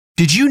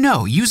Did you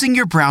know using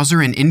your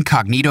browser in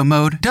incognito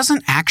mode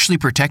doesn't actually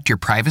protect your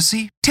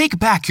privacy? Take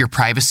back your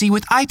privacy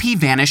with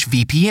IPVanish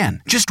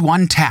VPN. Just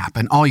one tap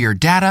and all your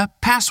data,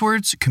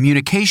 passwords,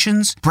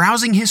 communications,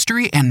 browsing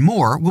history, and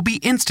more will be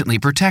instantly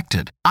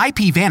protected.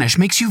 IPVanish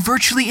makes you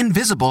virtually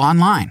invisible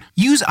online.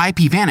 Use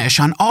IPVanish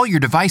on all your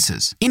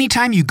devices,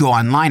 anytime you go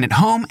online at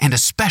home and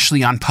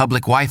especially on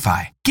public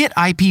Wi-Fi. Get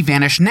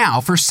IPVanish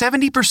now for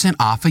 70%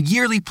 off a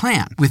yearly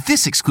plan with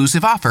this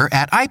exclusive offer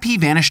at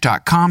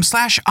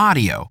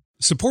ipvanish.com/audio.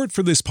 Support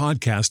for this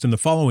podcast and the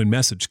following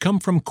message come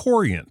from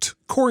Corient.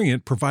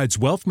 Corient provides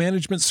wealth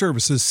management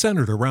services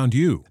centered around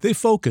you. They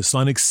focus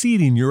on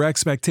exceeding your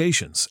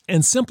expectations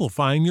and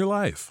simplifying your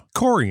life.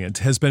 Corient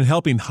has been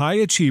helping high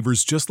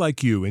achievers just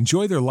like you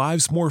enjoy their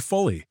lives more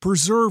fully,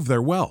 preserve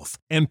their wealth,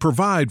 and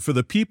provide for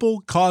the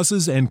people,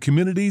 causes, and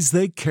communities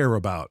they care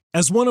about.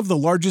 As one of the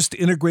largest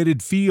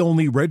integrated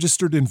fee-only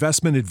registered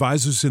investment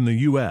advisors in the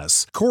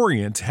U.S.,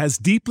 Corient has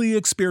deeply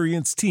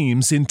experienced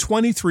teams in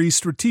 23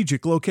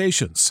 strategic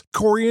locations.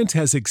 Corient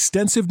has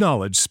extensive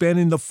knowledge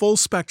spanning the full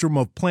spectrum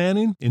of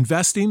planning,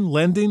 investing,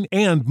 lending,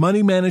 and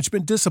money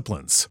management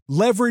disciplines.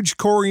 Leverage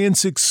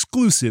Corient's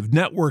exclusive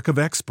network of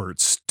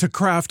experts to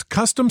craft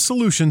custom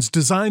solutions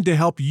designed to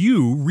help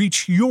you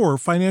reach your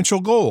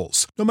financial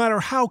goals, no matter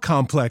how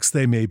complex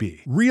they may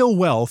be. Real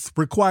wealth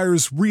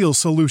requires real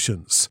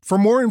solutions. For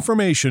more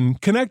information,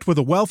 connect with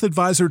a wealth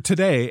advisor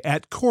today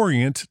at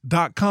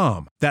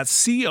Corient.com.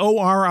 That's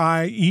Corient.com.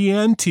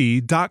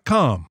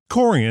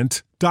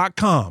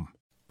 Corient.com.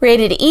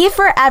 Rated E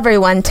for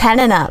everyone, 10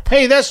 and up.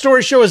 Hey, That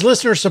Story Show is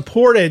listener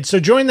supported, so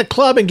join the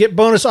club and get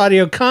bonus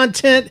audio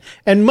content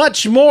and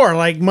much more,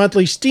 like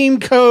monthly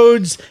Steam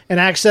codes and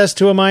access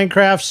to a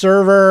Minecraft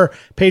server.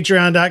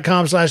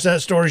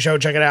 Patreon.com/thatstoryshow.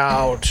 Check it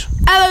out.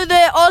 Hello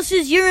there,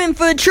 Aussies. You're in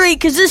for a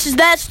treat, because this is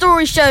That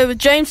Story Show with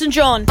James and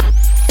John.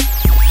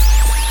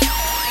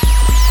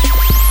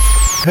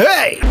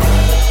 Hey!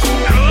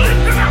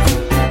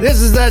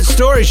 This is That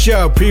Story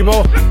Show,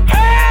 people.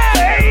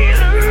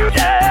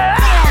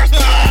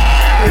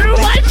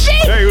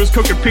 Hey, he was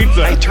cooking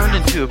pizza. I turned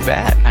into a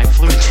bat and I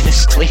flew into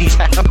this lady's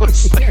house.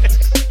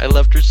 I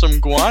left her some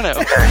guano.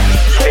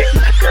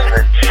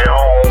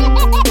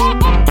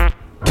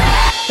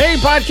 Hey,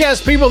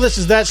 podcast people, this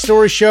is That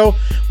Story Show,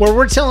 where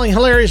we're telling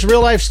hilarious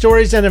real-life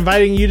stories and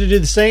inviting you to do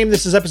the same.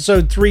 This is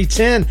episode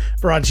 310,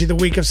 brought to you the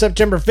week of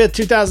September 5th,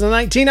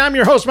 2019. I'm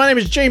your host. My name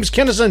is James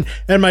Kennison,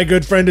 and my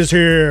good friend is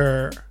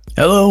here.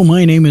 Hello,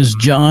 my name is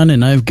John,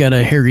 and I've got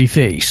a hairy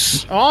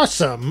face.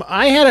 Awesome.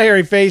 I had a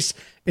hairy face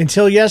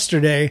until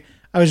yesterday.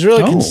 I was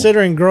really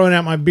considering growing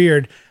out my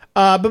beard.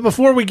 But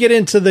before we get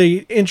into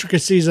the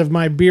intricacies of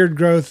my beard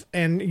growth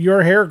and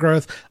your hair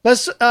growth,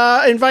 let's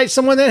invite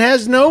someone that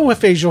has no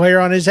facial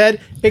hair on his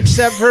head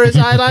except for his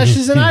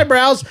eyelashes and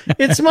eyebrows.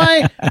 It's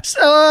my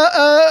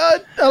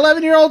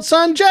 11-year-old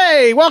son,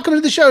 Jay. Welcome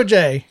to the show,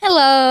 Jay.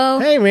 Hello.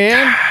 Hey,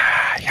 man.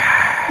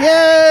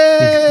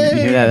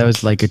 Yay! Yeah, that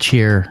was like a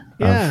cheer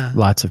of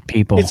lots of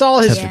people. It's all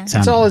his.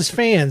 It's all his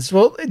fans.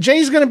 Well,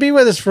 Jay's going to be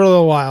with us for a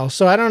little while,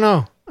 so I don't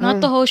know. Not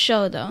the whole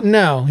show, though.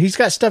 No, he's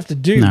got stuff to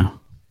do. No.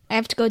 I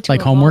have to go to like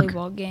a homework?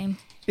 volleyball game.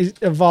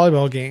 A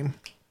volleyball game.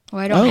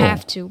 Well, I don't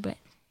have to, but...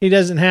 He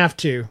doesn't have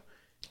to.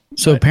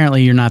 So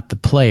apparently you're not the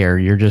player,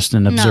 you're just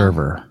an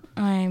observer.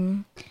 No,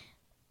 I'm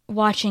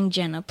watching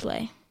Jenna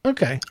play.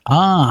 Okay.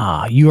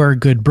 Ah, you are a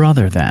good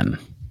brother then.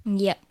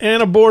 Yep.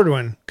 And a bored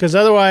one, because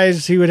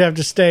otherwise he would have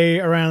to stay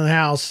around the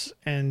house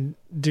and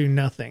do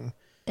nothing.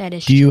 That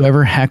is Do you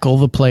ever heckle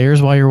the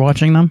players while you're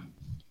watching them?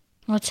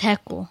 What's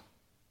heckle?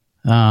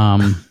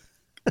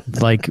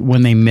 Like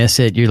when they miss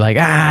it, you're like,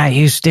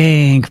 you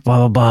stink,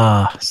 blah, blah,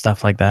 blah,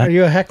 stuff like that. Are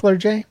you a heckler,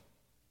 Jay?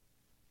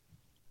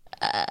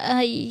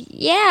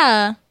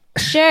 Yeah,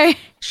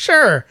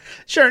 sure.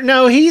 Sure.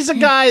 No, he's a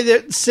guy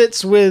that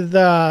sits with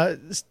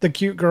the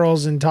cute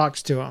girls and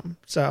talks to them.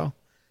 So,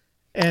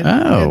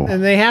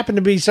 and they happen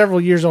to be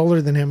several years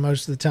older than him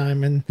most of the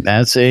time. And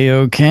that's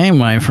A-okay,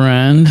 my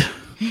friend.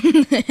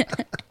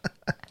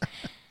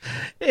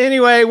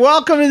 Anyway,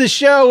 welcome to the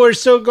show. We're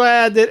so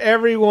glad that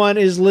everyone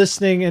is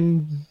listening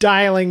and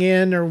dialing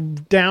in or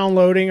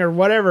downloading or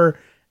whatever,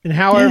 and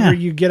however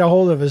you get a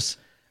hold of us.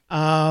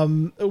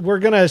 We're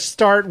going to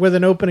start with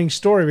an opening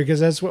story because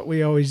that's what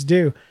we always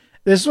do.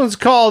 This one's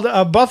called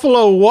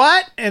Buffalo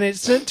What? And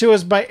it's sent to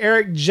us by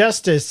Eric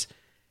Justice. It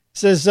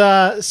says,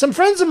 some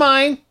friends of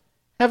mine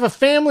have a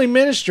family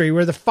ministry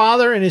where the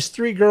father and his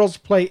 3 girls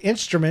play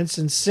instruments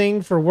and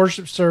sing for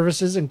worship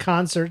services and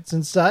concerts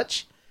and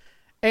such.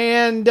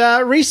 And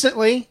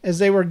recently, as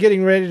they were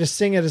getting ready to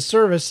sing at a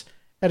service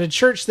at a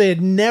church they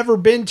had never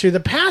been to, the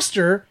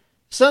pastor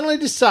suddenly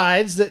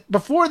decides that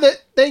before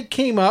that they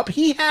came up,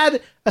 he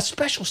had a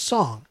special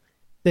song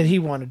that he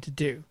wanted to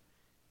do.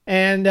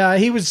 And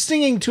he was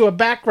singing to a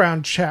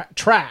background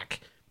track.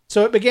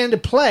 So it began to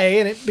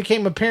play, and it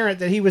became apparent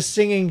that he was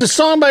singing a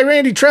song by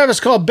Randy Travis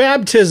called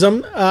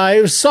Baptism.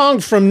 It was a song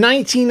from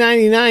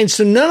 1999,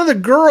 so none of the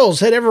girls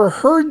had ever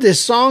heard this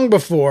song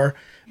before,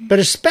 but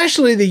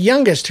especially the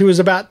youngest, who was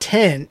about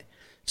 10.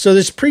 So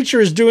this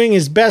preacher is doing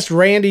his best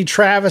Randy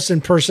Travis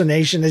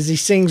impersonation as he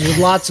sings with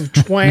lots of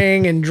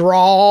twang and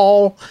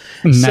drawl.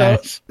 Nice.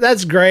 So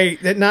that's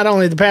great that not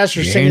only the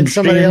pastor's singing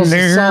somebody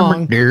else's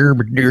song,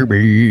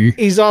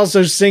 he's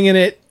also singing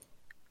it,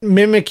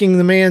 mimicking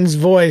the man's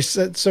voice.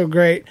 That's so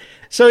great.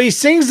 So he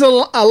sings a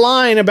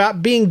line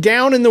about being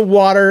down in the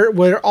water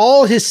where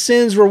all his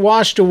sins were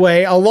washed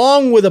away,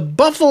 along with a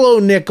buffalo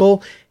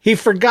nickel he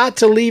forgot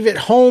to leave at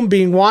home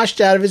being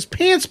washed out of his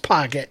pants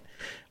pocket.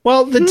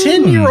 Well, the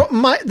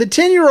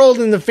 10-year-old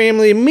in the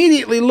family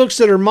immediately looks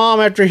at her mom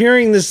after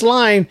hearing this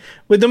line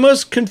with the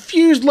most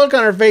confused look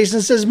on her face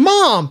and says,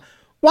 "Mom,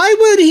 why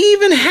would he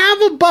even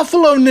have a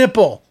buffalo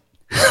nipple?"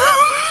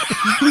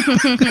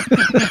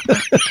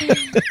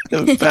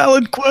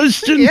 Valid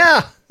question.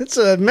 Yeah, it's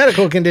a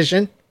medical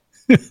condition.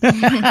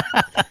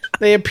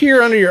 They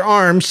appear under your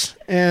arms,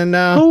 and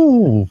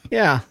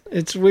yeah,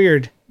 it's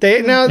weird.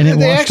 They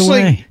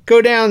actually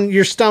go down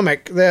your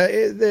stomach.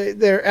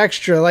 They're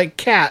extra, like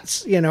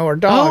cats, or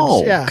dogs.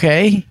 Oh, yeah.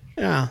 okay.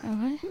 Yeah,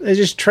 they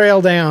just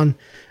trail down.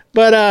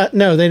 But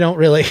no, they don't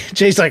really.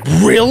 Jay's like,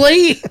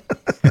 really?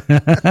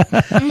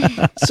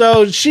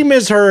 So she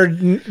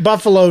misheard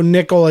buffalo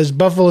nickel as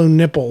buffalo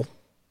nipple.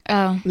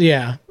 Oh.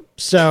 Yeah.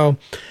 So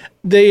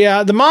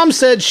the mom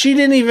said she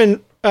didn't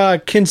even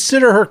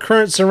consider her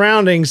current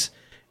surroundings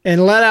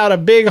and let out a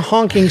big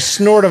honking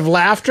snort of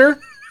laughter.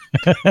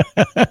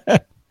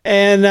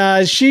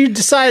 And she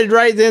decided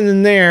right then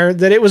and there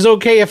that it was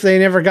okay if they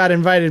never got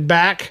invited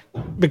back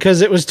because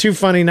it was too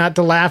funny not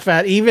to laugh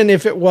at, even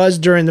if it was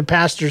during the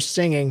pastor's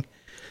singing.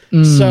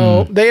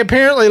 So they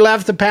apparently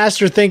left the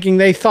pastor thinking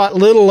they thought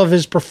little of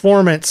his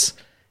performance,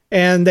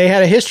 and they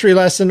had a history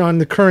lesson on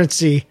the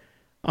currency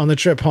on the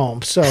trip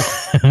home. So,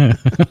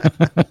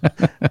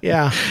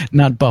 yeah.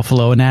 Not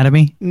buffalo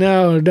anatomy?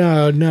 No.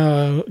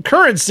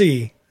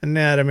 Currency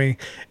anatomy.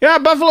 Yeah,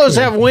 buffaloes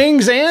have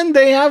wings and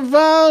they have,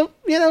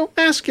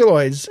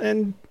 masculoids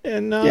and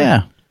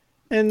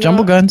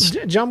jumbo guns.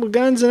 Jumbo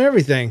guns and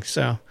everything.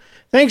 So,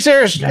 thanks,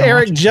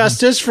 Eric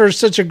Justice, for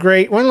such a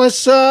great one.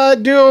 Let's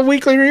do a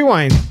weekly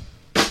rewind.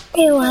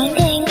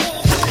 Rewinding.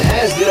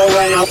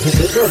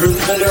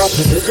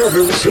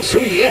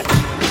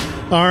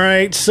 All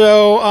right,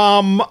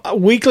 so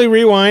weekly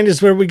rewind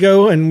is where we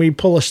go and we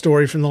pull a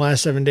story from the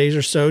last 7 days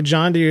or so.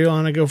 John, do you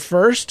want to go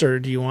first, or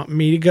do you want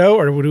me to go,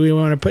 or do we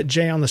want to put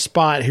Jay on the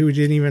spot, who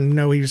didn't even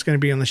know he was going to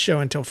be on the show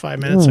until 5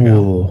 minutes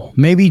ago?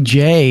 Maybe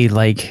Jay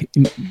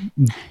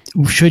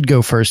should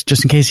go first,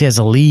 just in case he has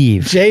to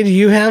leave. Jay, do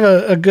you have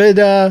a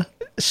good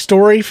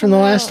story from the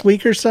last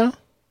week or so?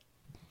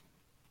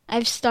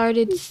 I've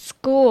started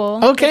school.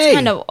 Okay. It's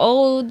kind of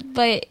old,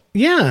 but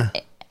yeah.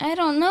 I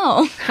don't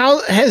know.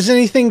 How has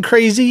anything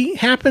crazy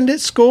happened at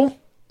school?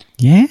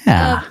 Yeah.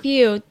 A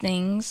few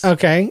things.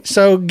 Okay,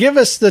 so give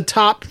us the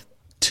top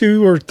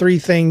 2 or 3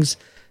 things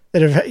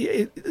that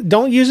have.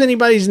 Don't use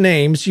anybody's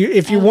names.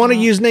 If you want to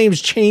use names,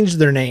 change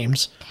their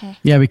names. Okay.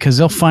 Yeah, because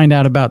they'll find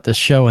out about the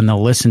show and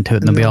they'll listen to it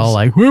and they'll be all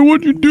like, "Hey,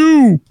 what'd you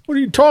do? What are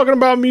you talking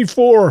about me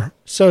for?"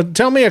 So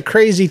tell me a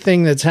crazy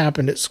thing that's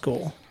happened at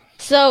school.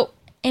 So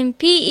in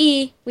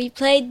PE, we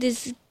played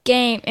this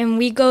game, and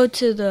we go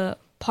to the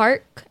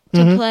park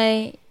to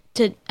play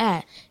to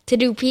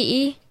do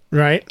PE.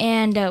 Right.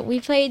 And we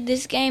played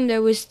this game.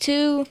 There was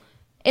 2.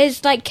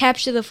 It's like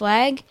capture the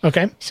flag.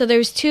 Okay. So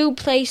there's 2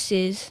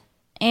 places,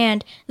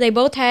 and they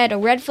both had a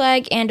red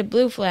flag and a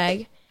blue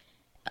flag.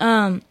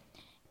 Oh,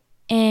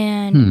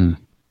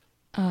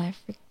 I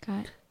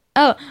forgot.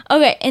 Oh,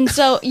 okay. And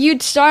so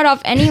you'd start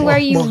off anywhere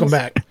you. Welcome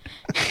back.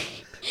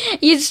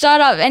 You'd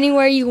start off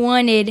anywhere you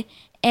wanted,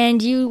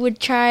 and you would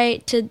try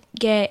to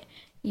get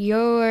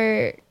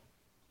your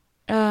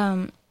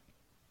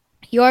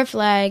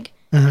flag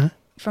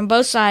from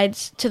both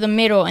sides to the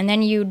middle, and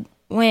then you'd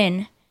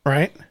win.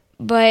 Right.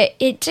 But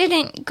it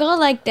didn't go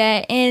like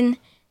that, and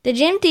the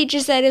gym teacher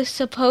said it was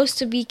supposed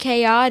to be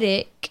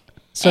chaotic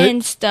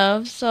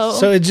stuff.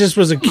 So it just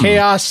was a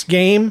chaos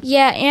game?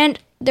 Yeah, and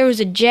there was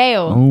a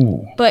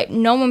jail, but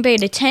no one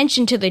paid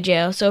attention to the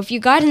jail. So if you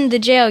got in the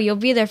jail, you'll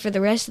be there for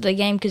the rest of the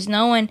game because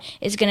no one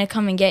is going to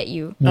come and get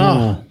you.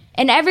 Oh.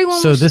 And everyone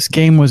So this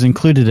game was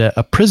included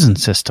a prison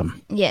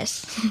system.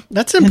 Yes.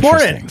 That's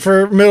important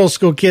for middle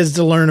school kids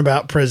to learn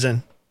about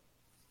prison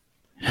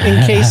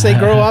in case they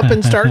grow up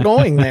and start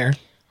going there.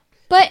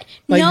 But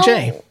like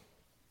Jay.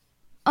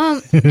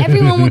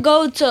 Everyone would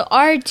go to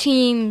our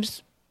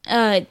team's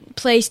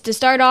place to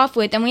start off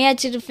with, and we had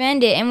to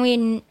defend it, and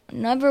we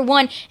never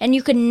won, and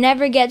you could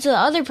never get to the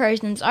other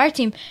person's, our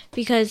team,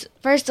 because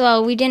first of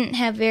all, we didn't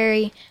have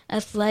very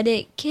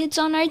athletic kids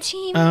on our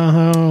team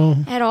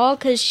at all,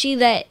 because she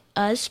let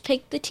us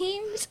pick the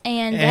teams,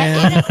 and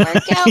that didn't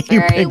work out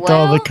very well. You picked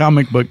all the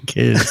comic book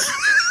kids.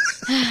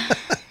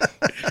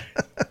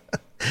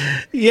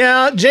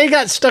 Yeah, Jay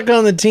got stuck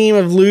on the team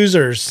of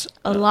losers.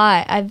 A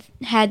lot. I've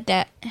had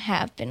that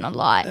happen a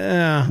lot.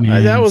 Yeah,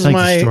 Man, that was it's like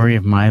my the story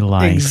of my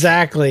life.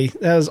 Exactly.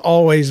 That was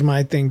always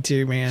my thing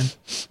too, man.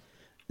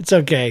 It's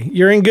okay.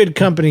 You're in good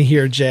company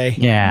here, Jay.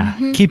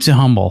 Yeah, keeps you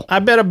humble. I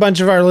bet a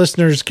bunch of our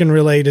listeners can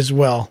relate as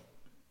well.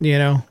 You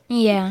know?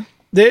 Yeah.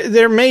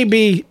 there may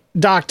be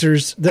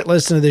doctors that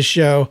listen to this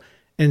show,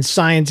 and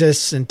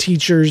scientists and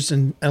teachers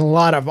and a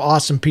lot of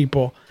awesome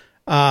people.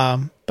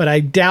 But I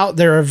doubt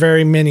there are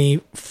very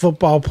many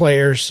football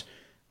players,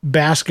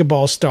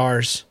 basketball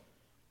stars,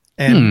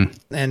 and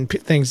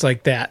things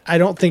like that. I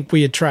don't think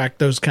we attract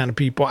those kind of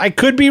people. I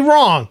could be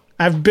wrong.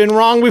 I've been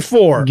wrong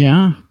before.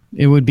 Yeah,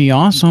 it would be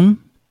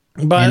awesome.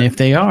 But and if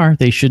they are,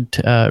 they should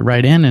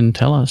write in and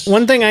tell us.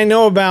 One thing I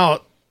know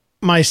about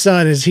my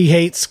son is he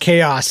hates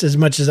chaos as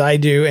much as I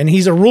do, and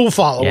he's a rule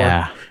follower.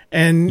 Yeah.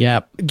 And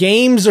Yep.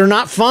 games are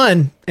not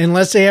fun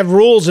unless they have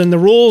rules, and the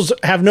rules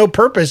have no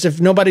purpose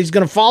if nobody's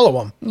going to follow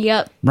them.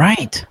 Yep.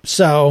 Right.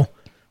 So,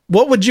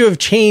 what would you have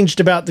changed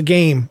about the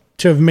game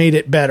to have made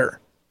it better?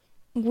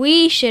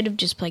 We should have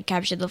just played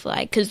Capture the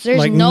Flag because there's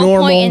Like no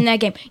normal- point in that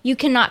game. You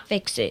cannot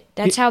fix it.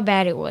 That's how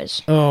bad it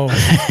was. Oh,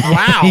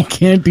 wow. It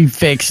can't be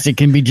fixed. It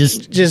can be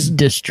just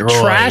destroyed.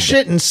 Trash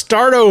it and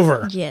start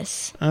over.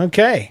 Yes.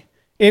 Okay.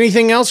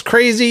 Anything else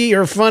crazy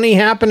or funny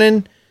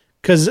happening?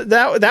 Because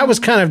that was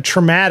kind of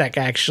traumatic,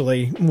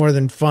 actually, more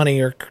than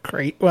funny or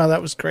crazy. Well,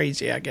 that was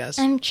crazy, I guess.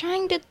 I'm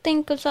trying to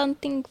think of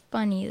something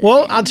funny.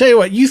 Well, I'll tell you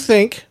what you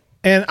think,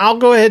 and I'll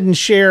go ahead and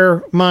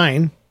share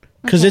mine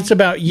because it's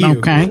about you.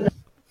 Okay.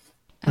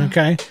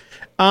 Okay.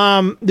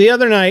 The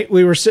other night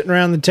we were sitting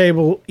around the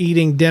table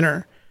eating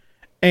dinner,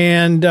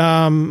 and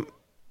I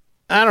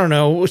don't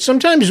know.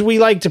 Sometimes we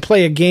like to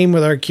play a game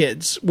with our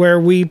kids where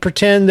we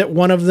pretend that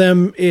one of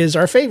them is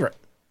our favorite,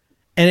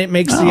 and it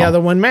makes the other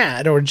one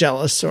mad or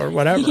jealous or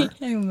whatever.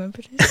 I remember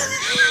this.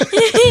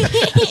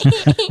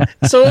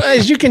 So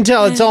as you can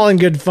tell, it's all in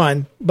good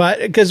fun. But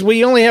because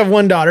we only have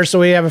one daughter, so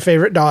we have a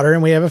favorite daughter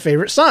and we have a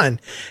favorite son,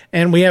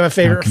 and we have a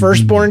favorite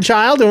firstborn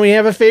child, and we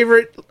have a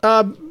favorite,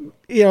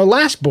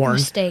 lastborn.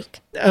 Mistake.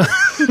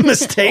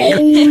 Mistake.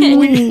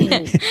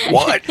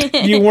 What?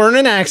 You weren't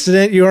an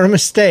accident. You were a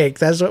mistake.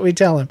 That's what we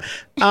tell him.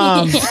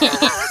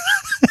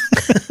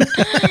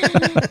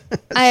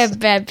 I have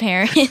bad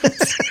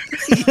parents.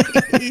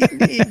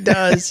 He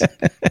does.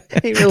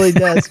 He really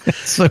does.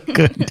 So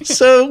good.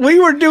 So we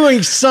were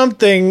doing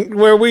something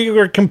where we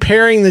were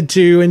comparing the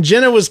two, and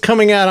Jenna was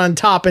coming out on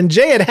top, and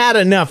Jay had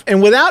enough.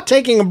 And without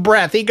taking a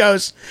breath, he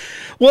goes,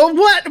 "Well,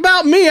 what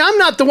about me? I'm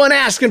not the one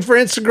asking for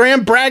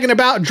Instagram, bragging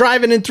about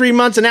driving in 3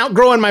 months and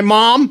outgrowing my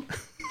mom."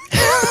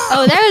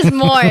 Oh, there was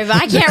more, but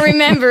I can't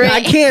remember it.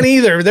 I can't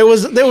either. There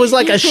was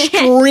like a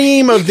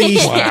stream of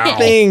these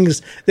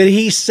things that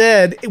he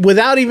said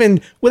without even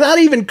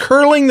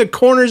curling the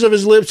corners of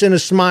his lips in a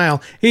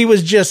smile. He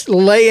was just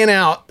laying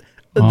out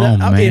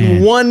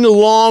in one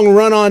long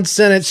run-on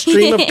sentence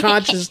stream of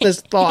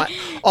consciousness thought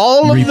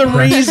all of the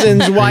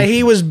reasons why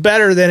he was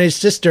better than his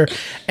sister,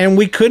 and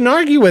we couldn't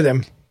argue with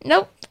him.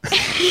 Nope.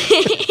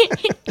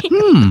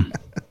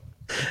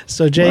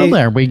 So Jay, Well,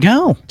 there we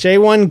go. Jay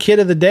won Kid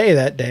of the Day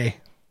that day.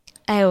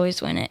 I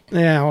always win it.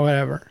 Yeah,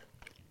 whatever.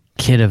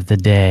 Kid of the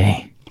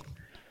day.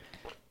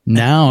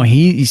 No,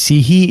 he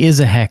is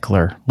a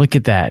heckler. Look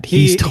at that.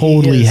 He's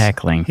totally is.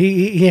 heckling.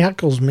 He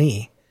heckles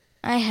me.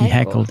 I He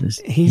heckled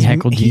heckle. he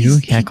heckled you.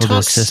 He heckled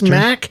his talks sister.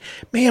 smack.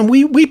 Man,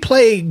 we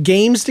play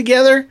games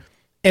together,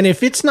 and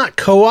if it's not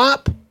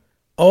co-op,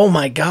 oh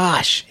my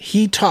gosh,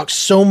 he talks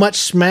so much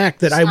smack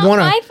that I not want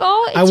my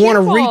fault, to. I it's want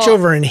to your reach fault.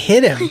 over and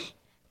hit him.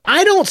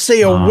 I don't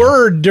say a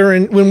word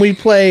when we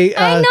play.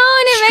 I know, and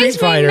it Street makes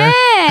Fighter. me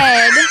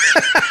mad.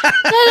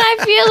 Because I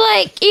feel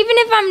like, even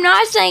if I'm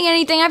not saying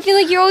anything, I feel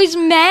like you're always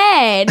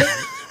mad.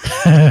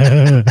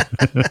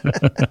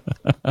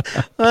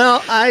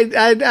 Well,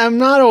 I'm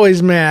not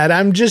always mad.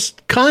 I'm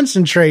just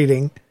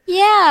concentrating.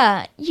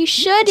 Yeah, you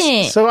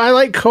shouldn't. So I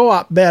like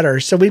co-op better.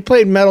 So we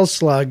played Metal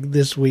Slug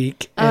this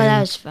week. Oh, that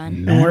was fun.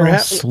 and Metal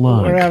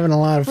Slug. we're having a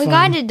lot of We fun.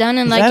 got it done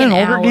in Is like that an an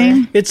older hour.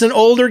 game? It's an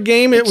older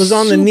game. It was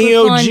on the super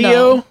Neo fun, Geo.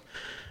 though.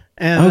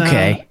 And,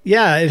 Okay.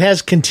 yeah, it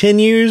has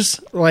continues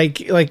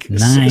like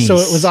Nice. so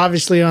it was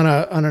obviously on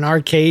an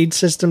arcade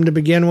system to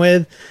begin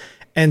with.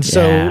 And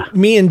so Yeah.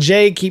 me and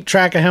Jay keep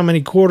track of how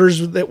many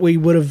quarters that we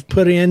would have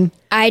put in.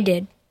 I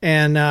did.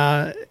 And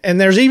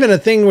there's even a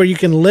thing where you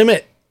can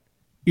limit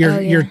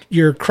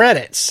your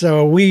credits.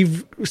 So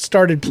we've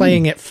started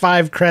playing at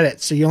 5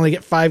 credits, so you only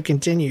get 5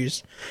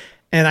 continues.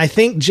 And I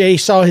think Jay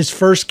saw his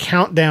first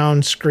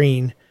countdown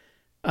screen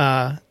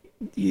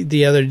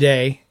the other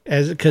day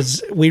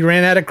because we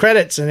ran out of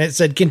credits and it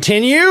said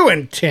continue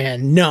and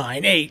 10,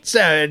 9, 8,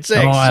 7,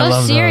 6. Oh, I So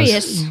love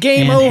serious.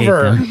 Game And hate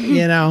over, them.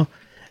 you know.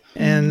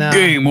 And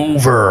Game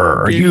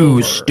over.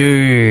 You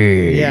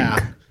stay.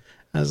 yeah.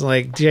 I was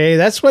like, Jay,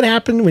 that's what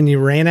happened when you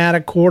ran out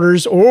of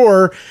quarters,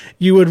 or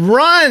you would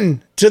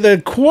run to the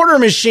quarter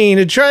machine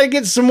to try to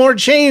get some more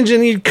change,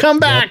 and you'd come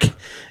back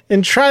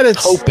and try to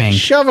Hoping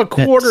shove a that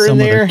quarter in some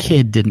there. other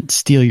kid didn't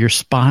steal your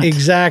spot.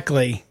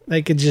 Exactly.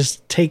 They could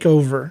just take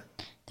over.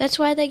 That's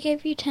why they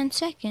gave you 10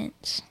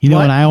 seconds. You know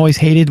What? what I always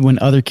hated? When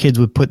other kids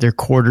would put their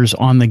quarters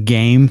on the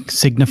game,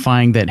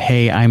 signifying that,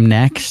 hey, I'm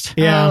next.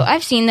 Yeah. Oh,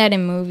 I've seen that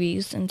in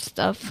movies and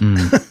stuff.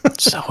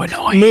 So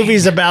annoying.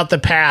 Movies about the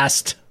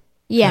past.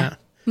 Yeah.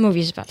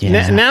 Movies about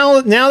Yeah.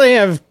 Now they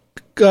have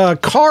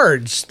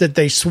cards that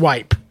they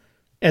swipe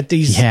at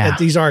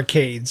these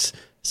arcades.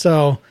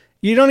 So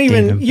you don't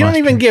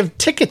even give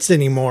tickets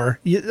anymore.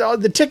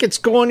 The tickets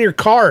go on your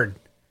card.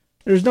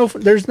 There's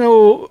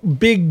no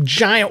big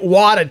giant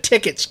wad of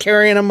tickets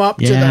carrying them up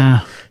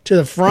to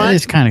the front. That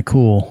is kind of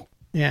cool.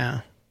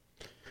 Yeah.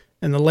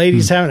 And the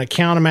ladies having to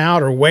count them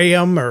out or weigh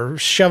them or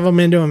shove them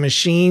into a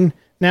machine.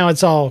 Now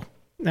it's all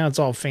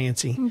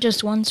fancy.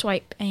 Just one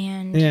swipe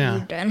and you're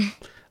done.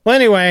 Well,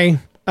 anyway,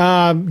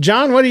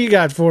 John, what do you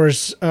got for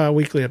us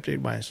weekly update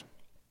wise?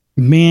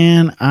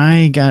 Man,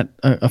 I got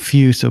a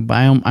few, so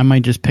I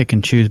might just pick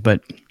and choose.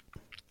 But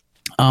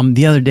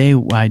the other day,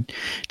 I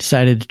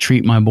decided to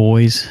treat my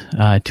boys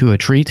to a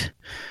treat.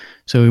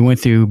 So we went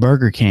through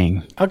Burger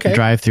King,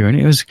 drive-through, and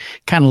it was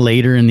kind of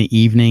later in the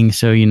evening,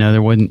 so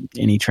there wasn't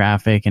any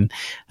traffic. And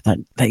I thought,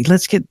 hey,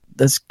 let's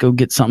go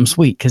get something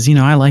sweet because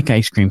I like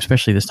ice cream,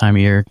 especially this time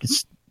of year.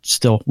 It's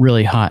still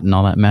really hot and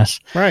all that mess,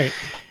 right?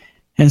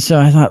 And so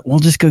I thought, we'll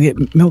just go get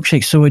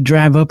milkshakes. So we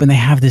drive up, and they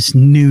have this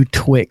new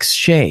Twix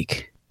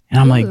shake, and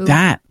I'm like,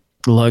 that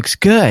looks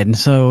good. And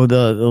so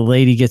the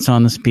lady gets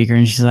on the speaker,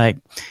 and she's like,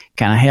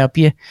 can I help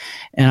you?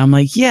 And I'm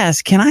like,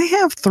 yes. Can I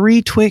have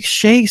 3 Twix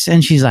shakes?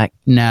 And she's like,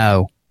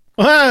 no.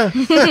 And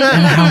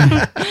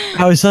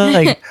I was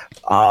like,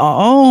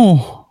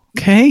 oh,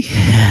 okay.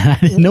 I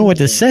didn't know what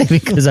to say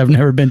because I've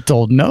never been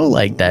told no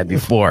like that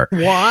before.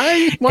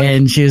 Why? What?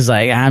 And she was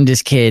like, I'm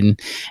just kidding.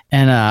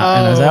 And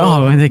I was like,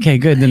 oh, okay,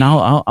 good. Then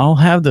I'll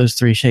have those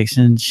 3 shakes.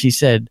 And she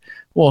said,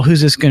 well,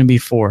 who's this going to be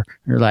for?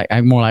 Or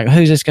I'm more like,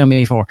 who's this going to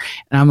be for?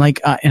 And I'm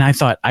like, and I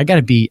thought, I got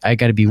to be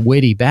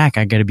witty back.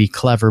 I got to be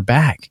clever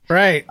back.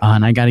 Right.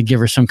 And I got to give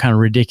her some kind of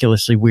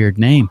ridiculously weird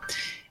name.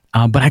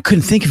 But I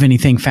couldn't think of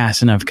anything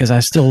fast enough because I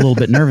was still a little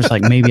bit nervous.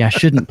 Like maybe I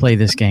shouldn't play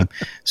this game.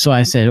 So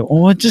I said,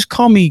 well, just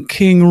call me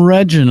King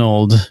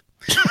Reginald.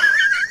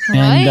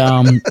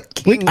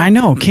 And I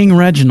know King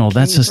Reginald.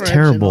 That's a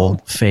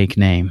terrible fake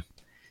name.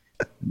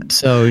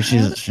 So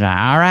she's all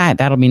right.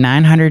 That'll be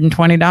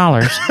 $920.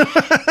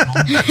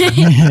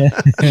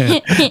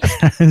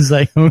 I was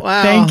like,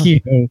 wow. Thank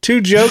you. 2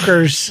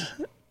 jokers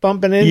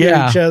bumping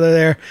into each other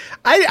there.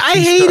 I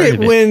hate it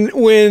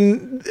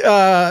when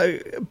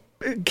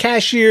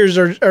cashiers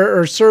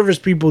or service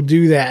people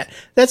do that.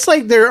 That's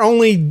like their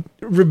only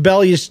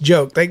rebellious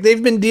joke. Like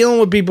they've been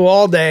dealing with people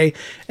all day,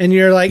 and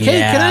you're like,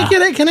 hey,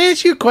 can I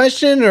ask you a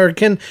question, or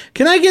can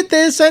I get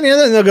this, that, and the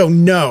other? And they'll go,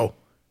 no.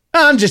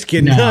 I'm just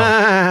kidding.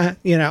 No.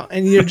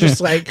 And you're just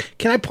like,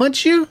 can I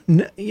punch you?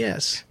 No,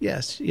 yes.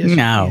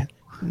 No.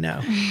 No.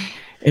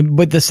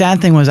 But the sad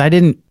thing was I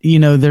didn't,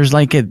 there's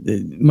like at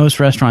most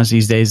restaurants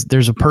these days,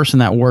 there's a person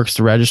that works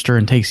the register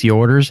and takes the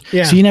orders.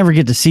 Yeah. So you never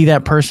get to see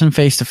that person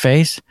face to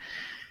face.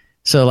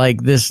 So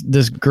like this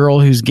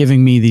girl who's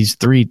giving me these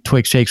 3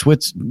 Twix shakes,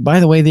 which by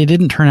the way, they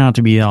didn't turn out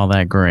to be all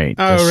that great.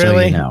 Oh,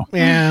 really?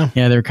 Yeah,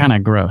 they're kind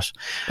of gross.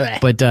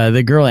 But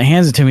the girl that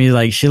hands it to me,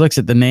 like she looks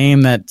at the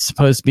name that's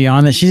supposed to be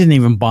on it. She didn't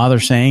even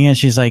bother saying it.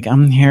 She's like,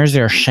 here's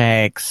their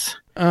shakes.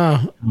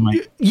 Oh,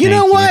 like, you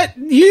know what?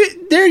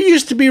 There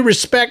used to be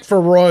respect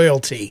for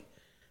royalty.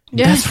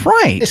 Yeah. That's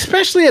right.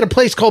 Especially at a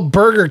place called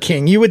Burger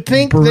King. You would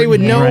think they would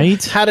know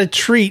how to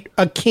treat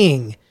a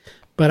king.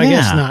 But I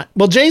guess not.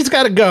 Well, Jay's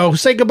got to go.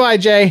 Say goodbye,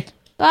 Jay.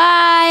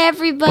 Bye,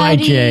 everybody. Bye,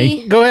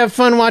 Jay. Go have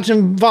fun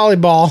watching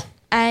volleyball.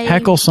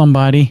 Heckle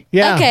somebody.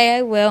 Yeah. Okay,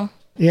 I will.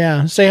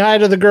 Yeah. Say hi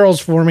to the girls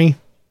for me.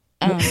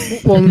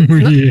 Well,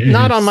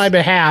 not on my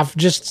behalf.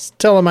 Just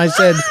tell them I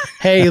said,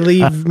 hey,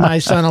 leave my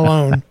son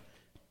alone.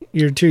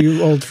 You're too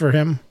old for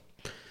him.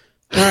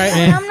 All right.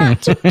 I'm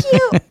not too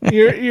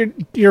cute.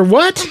 You're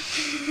what?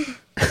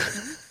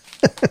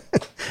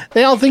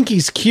 They all think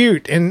he's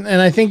cute, and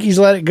I think he's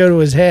let it go to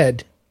his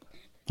head.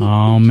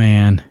 Oh,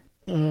 man.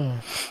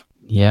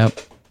 Yep.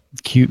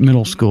 Cute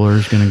middle schooler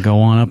is going to go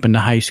on up into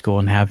high school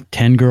and have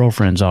 10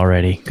 girlfriends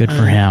already. Good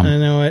for him. I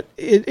know it.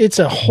 It's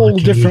a whole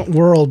different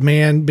world,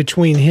 man,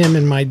 between him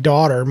and my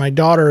daughter. My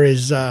daughter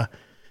is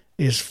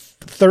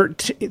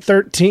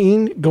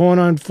 13, going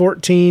on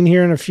 14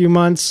 here in a few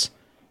months.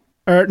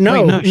 Or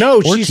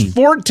no, she's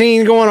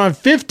 14 going on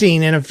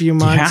 15 in a few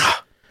months. Yeah.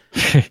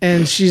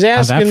 And she's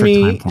asking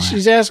me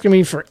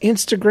for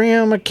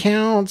Instagram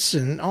accounts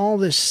and all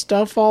this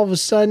stuff all of a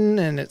sudden,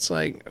 and it's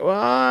like,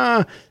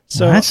 so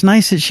that's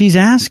nice that she's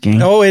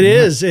asking. Oh, it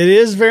is. It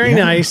is very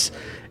nice.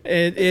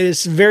 It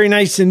is very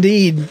nice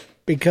indeed,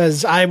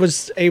 because I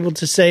was able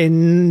to say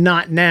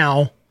not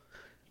now,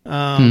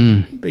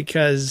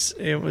 because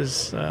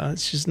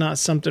it's just not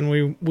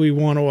something we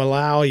want to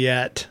allow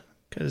yet.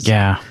 Because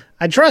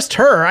I trust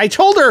her. I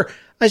told her,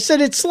 I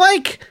said, it's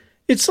like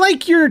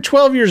you're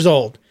 12 years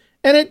old.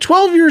 And at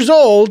 12 years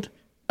old,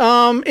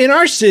 in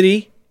our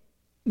city,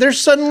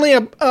 there's suddenly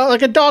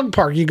like a dog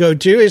park you go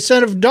to.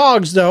 Instead of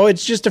dogs, though,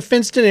 it's just a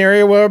fenced-in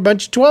area where a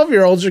bunch of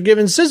 12-year-olds are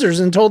given scissors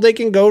and told they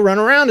can go run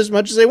around as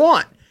much as they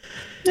want.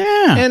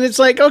 Yeah. And it's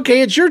like,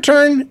 okay, it's your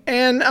turn,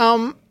 and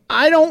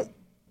I don't,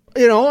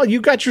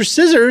 you got your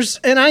scissors,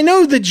 and I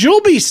know that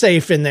you'll be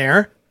safe in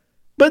there,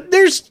 But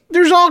there's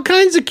all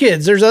kinds of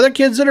kids. There's other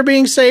kids that are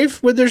being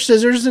safe with their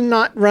scissors and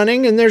not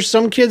running, and there's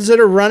some kids that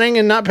are running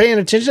and not paying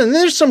attention. And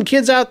there's some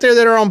kids out there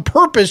that are on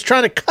purpose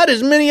trying to cut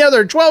as many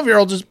other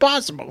 12-year-olds as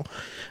possible.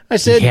 I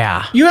said,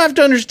 you have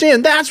to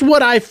understand, that's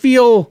what I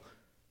feel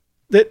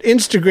that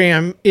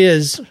Instagram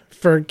is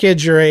for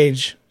kids your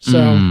age.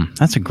 So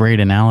that's a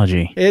great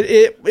analogy.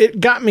 It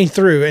got me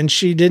through, and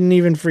she didn't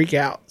even freak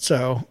out.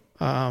 So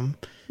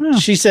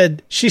she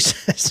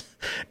says,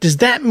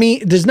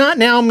 does not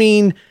now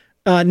mean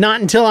not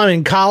until I'm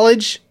in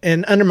college?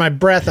 And under my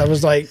breath, I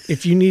was like,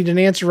 if you need an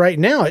answer right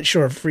now, it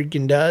sure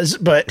freaking does.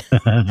 But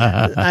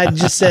I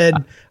just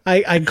said,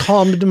 I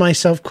calmed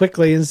myself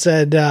quickly and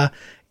said,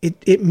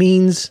 it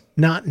means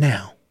not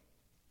now.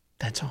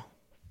 That's all.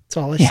 That's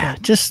all I said. Yeah,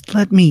 just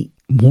let me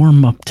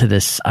warm up to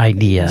this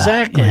idea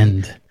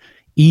and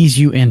ease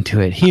you into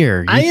it.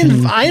 Here,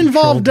 I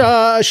involved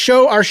our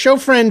show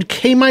friend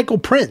K. Michael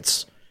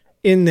Prince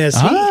in this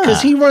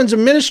because he runs a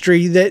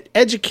ministry that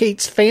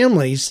educates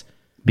families.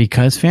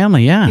 Because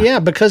Family, yeah.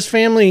 Because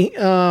Family,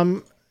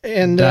 and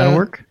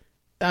 .org?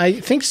 I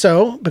think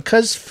so.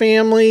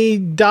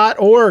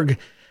 Becausefamily.org.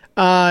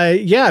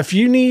 If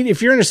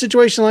you're in a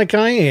situation like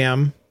I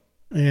am,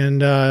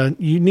 and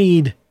you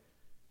need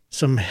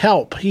some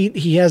help,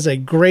 he has a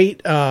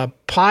great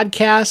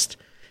podcast.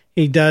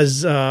 He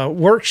does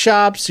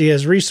workshops. He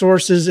has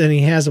resources, and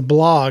he has a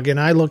blog. And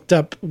I looked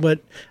up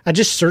I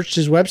just searched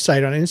his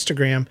website on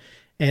Instagram,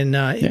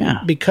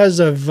 and because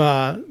of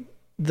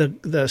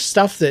the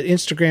stuff that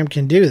Instagram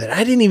can do that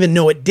I didn't even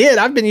know it did.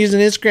 I've been using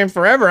Instagram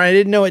forever. I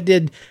didn't know it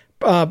did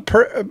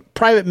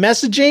private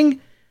messaging,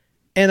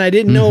 and I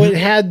didn't know it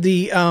had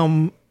the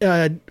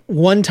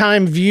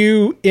one-time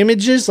view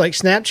images like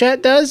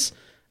Snapchat does.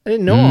 I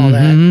didn't know all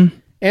that.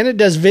 And it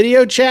does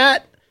video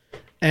chat.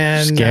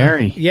 And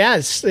scary.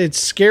 It's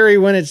scary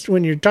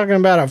when you're talking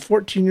about a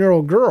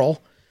 14-year-old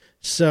girl.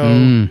 So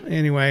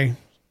anyway,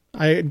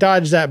 I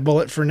dodged that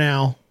bullet for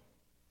now.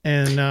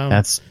 And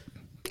that's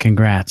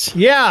congrats.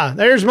 Yeah,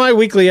 there's my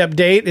weekly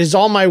update, is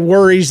all my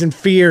worries and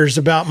fears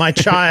about my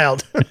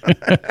child.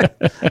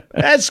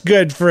 That's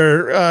good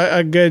for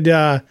a good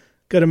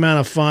amount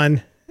of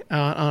fun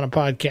on a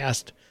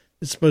podcast.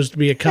 It's supposed to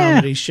be a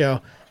comedy show.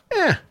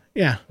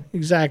 Yeah,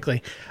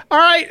 exactly. All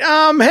right,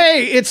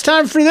 hey, it's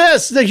time for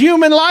this, the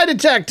human lie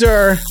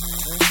detector.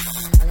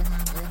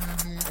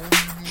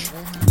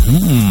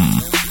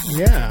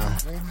 Yeah.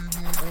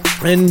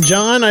 And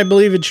John, I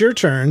believe it's your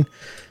turn.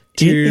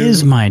 It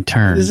is my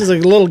turn. This is a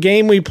little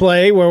game we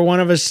play where one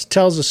of us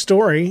tells a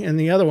story and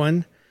the other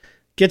one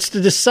gets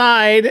to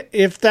decide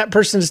if that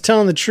person is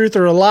telling the truth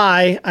or a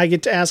lie. I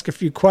get to ask a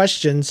few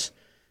questions,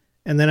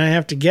 and then I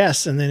have to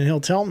guess, and then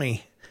he'll tell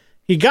me.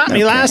 You got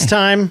me last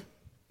time.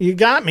 You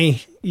got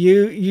me.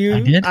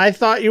 I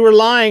thought you were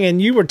lying, and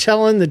you were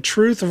telling the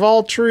truth of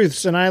all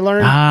truths, and I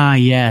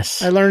learned.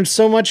 Yes. I learned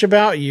so much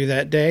about you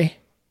that day.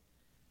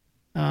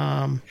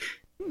 It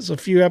was a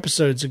few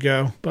episodes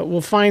ago, but we'll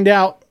find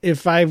out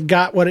if I've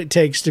got what it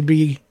takes to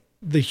be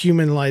the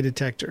human lie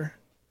detector.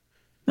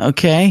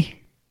 Okay.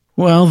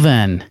 Well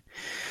then,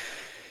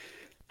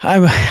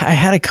 I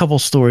had a couple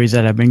stories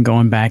that I've been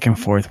going back and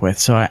forth with,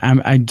 so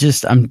I'm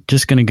just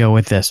going to go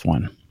with this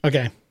one.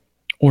 Okay.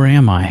 Or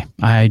am I?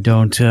 I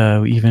don't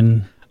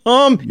even.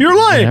 You're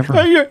lying.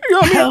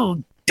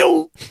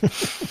 Don't.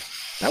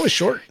 That was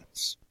short.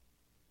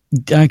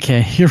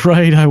 Okay, you're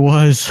right. I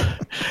was.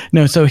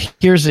 No, so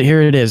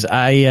here it is.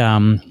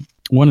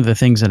 One of the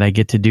things that I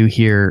get to do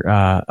here,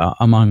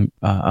 among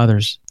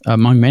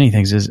many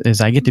things,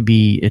 is I get to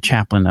be a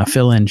chaplain, a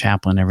fill-in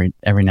chaplain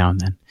every now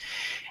and then.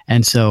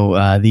 And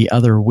so the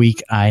other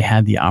week, I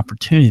had the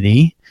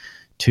opportunity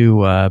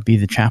to be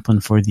the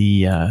chaplain for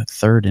the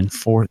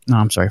fourth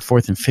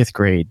and fifth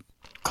grade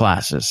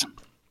classes.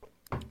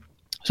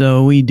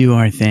 So we do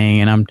our thing,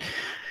 and I'm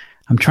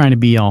trying to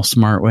be all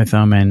smart with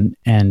them and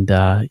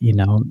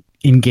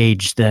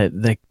engage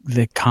the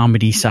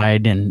comedy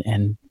side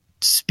and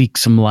speak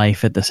some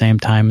life at the same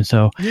time.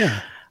 So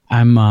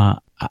I'm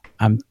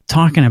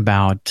talking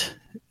about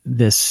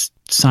this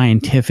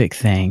scientific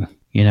thing,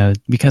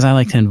 because I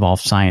like to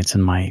involve science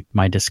in my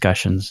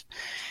discussions.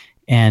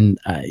 And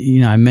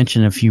I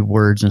mentioned a few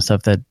words and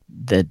stuff that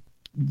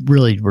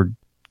really were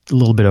a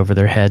little bit over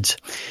their heads.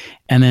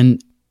 And then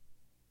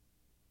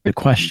a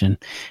question,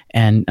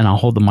 and I'll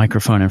hold the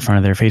microphone in front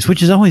of their face,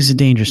 which is always a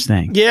dangerous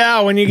thing.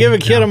 Yeah, when you give a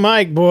kid a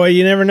mic, boy,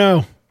 you never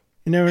know.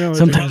 You never know what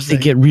sometimes they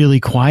get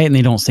really quiet and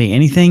they don't say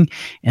anything,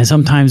 and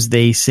sometimes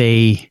they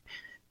say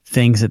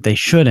things that they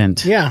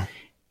shouldn't. Yeah.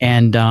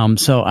 And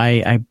so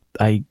I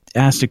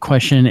asked a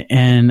question,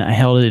 and I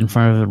held it in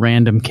front of a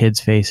random kid's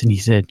face, and he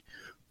said,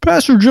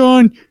 "Pastor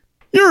John,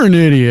 you're an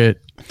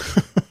idiot."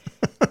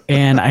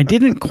 And I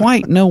didn't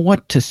quite know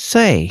what to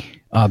say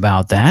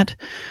about that.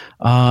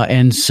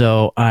 And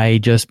so I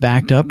just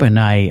backed up and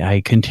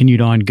I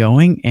continued on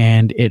going,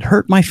 and it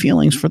hurt my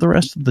feelings for the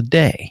rest of the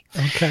day.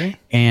 Okay.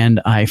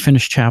 And I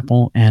finished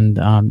chapel, and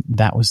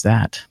that was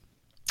that.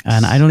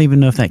 And I don't even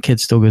know if that kid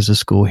still goes to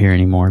school here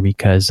anymore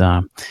because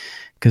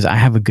because I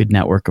have a good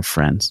network of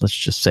friends. Let's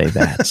just say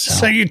that.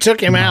 So you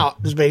took him out,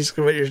 is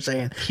basically what you're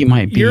saying. He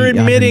might be. You're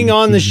admitting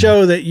on the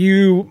show that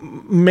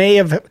you may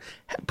have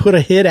put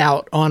a hit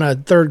out on a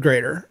third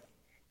grader.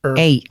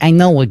 Hey, I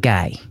know a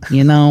guy,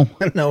 you know.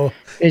 No.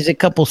 There's a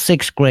couple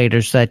sixth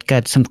graders that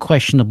got some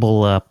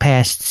questionable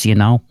pasts, you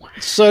know.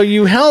 So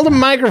you held a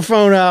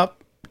microphone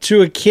up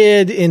to a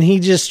kid and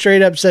he just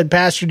straight up said,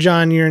 Pastor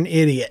John, you're an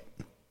idiot.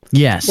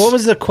 Yes. What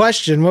was the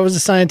question? What was the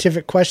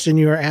scientific question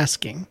you were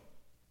asking?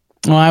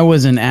 Well, I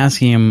wasn't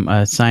asking him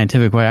a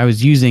scientific question. I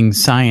was using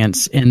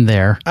science in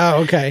there.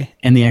 Oh, okay.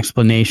 And the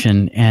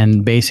explanation.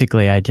 And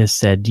basically I just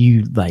said,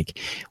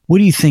 what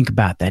do you think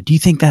about that? Do you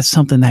think that's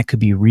something that could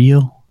be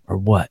real? Or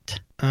what?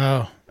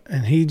 Oh,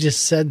 and he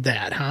just said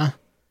that, huh?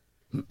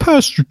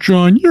 Pastor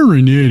John, you're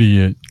an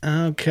idiot.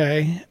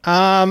 Okay.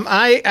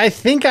 I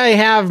think I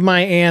have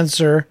my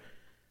answer.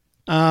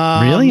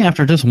 Really?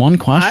 After just one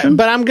question?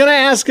 But I'm going to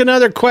ask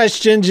another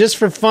question just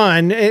for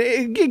fun.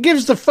 It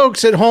gives the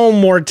folks at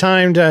home more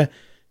time to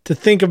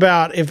think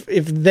about if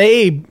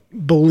they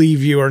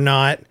believe you or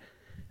not.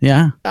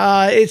 Yeah.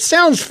 It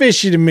sounds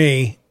fishy to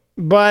me,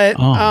 but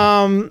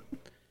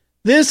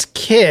this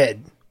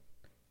kid,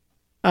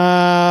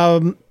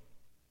 where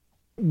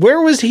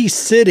was he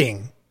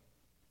sitting?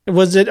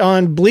 Was it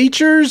on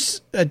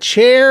bleachers, a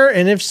chair,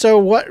 and if so,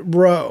 what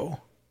row?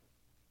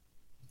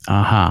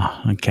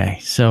 Okay.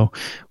 So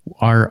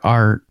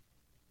our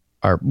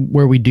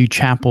where we do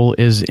chapel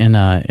is in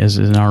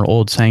our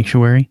old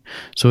sanctuary.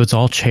 So it's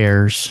all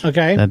chairs.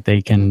 Okay. That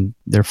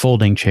they're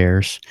folding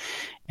chairs.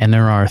 And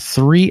there are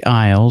 3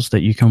 aisles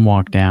that you can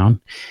walk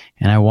down.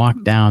 And I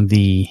walked down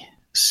the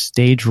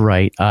stage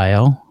right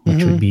aisle,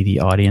 which would be the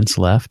audience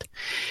left.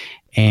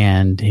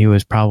 And he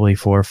was probably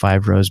 4 or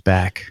 5 rows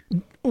back.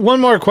 One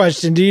more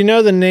question. Do you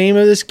know the name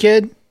of this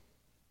kid?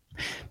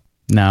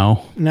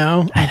 No.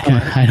 No? Okay.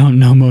 I don't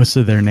know most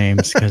of their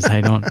names because I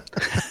don't.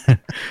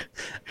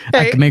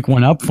 I can make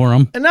one up for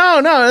them.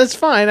 No, that's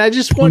fine. I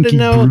just wanted to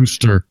know.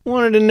 Brewster.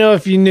 Wanted to know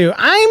if you knew.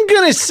 I'm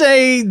going to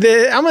say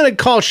that I'm going to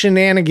call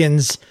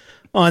shenanigans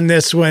on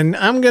this one.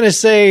 I'm going to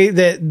say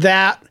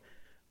that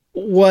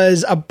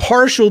was a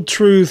partial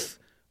truth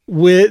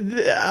with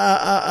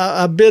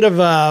a bit of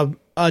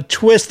a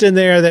twist in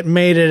there that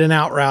made it an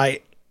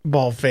outright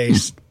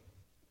bald-faced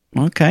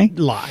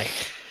lie.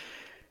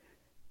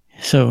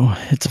 So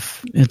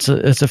it's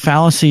a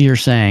fallacy you're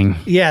saying.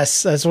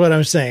 Yes, that's what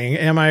I'm saying.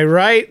 Am I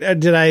right?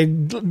 Did I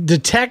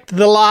detect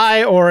the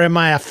lie, or am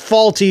I a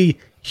faulty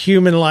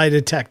human lie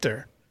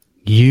detector?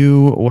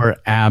 You were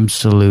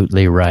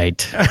absolutely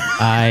right.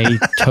 I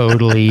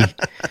totally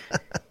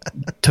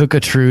took a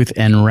truth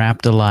and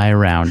wrapped a lie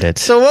around it.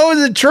 So what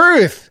was the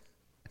truth?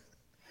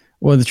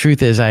 Well, the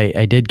truth is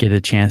I did get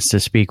a chance to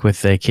speak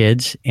with the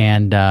kids,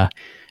 and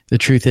the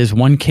truth is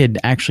one kid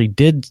actually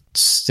did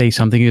say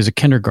something. He was a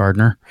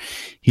kindergartner.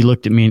 He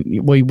looked at me,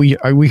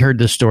 and we heard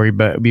this story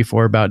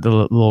before about the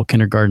little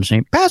kindergarten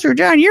saying, Pastor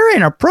John, you're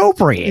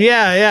inappropriate.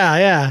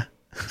 Yeah.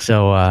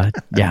 So, a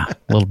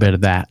little bit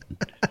of that.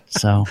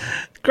 So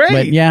great.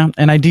 But yeah,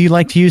 and I do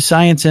like to use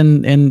science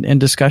in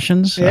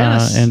discussions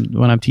and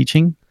when I'm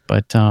teaching,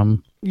 but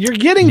you're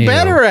getting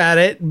better at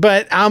it,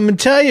 but I'm going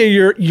to tell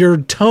you, your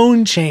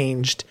tone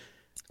changed.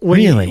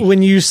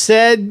 When you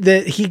said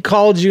that he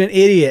called you an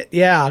idiot.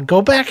 Yeah,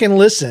 go back and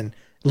listen.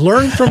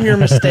 Learn from your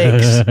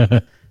mistakes.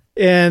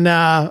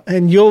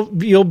 and you'll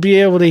be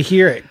able to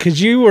hear it, cuz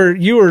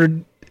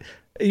you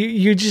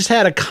just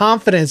had a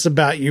confidence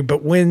about you,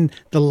 but when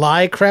the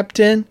lie crept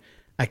in,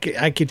 I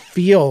could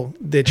feel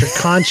that your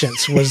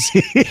conscience was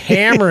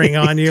hammering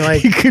on you.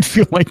 Like you could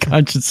feel my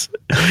conscience.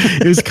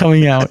 It was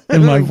coming out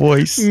in my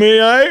voice.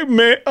 I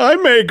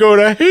may go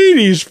to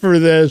Hades for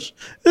this.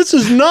 This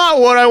is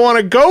not what I want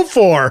to go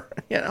for.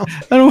 You know,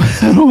 I don't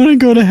want to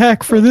go to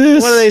heck for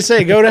this. What do they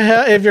say? Go to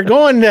hell. If you're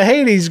going to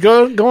Hades,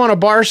 go on a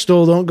bar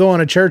stool. Don't go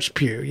on a church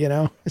pew. You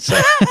know. It's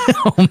like,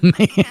 oh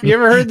man, you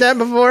ever heard that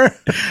before?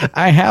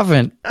 I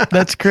haven't.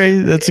 That's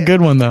crazy. That's a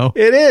good one though.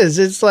 It is.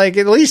 It's like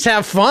at least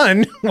have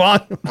fun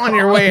while on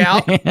your way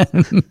out.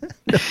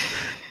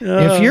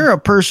 If you're a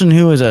person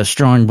who is a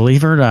strong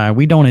believer,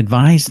 we don't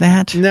advise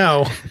that.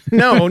 No.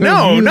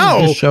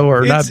 The show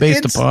are not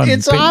based upon.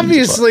 It's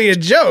obviously a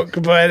joke,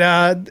 but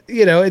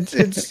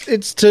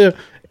it's to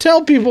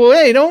tell people,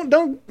 hey,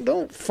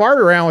 don't fart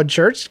around with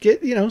church.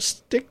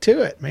 Stick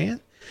to it, man.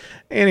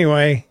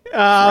 Anyway,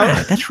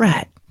 that's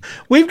right.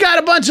 We've got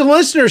a bunch of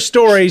listener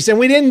stories, and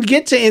we didn't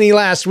get to any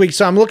last week,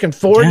 so I'm looking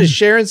forward to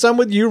sharing some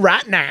with you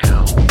right now.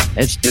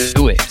 Let's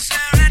do it.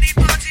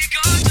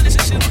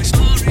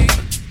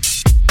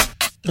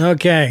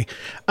 Okay.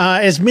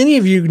 As many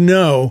of you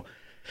know,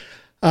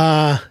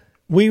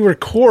 we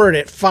record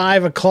at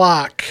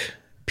 5:00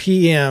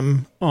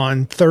 p.m.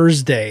 on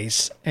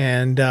Thursdays,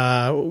 and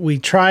we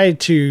try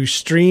to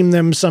stream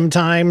them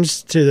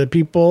sometimes to the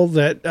people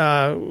that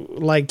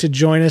like to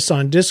join us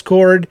on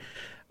Discord.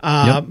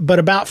 But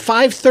about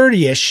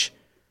 5:30-ish,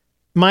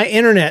 my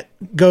internet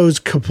goes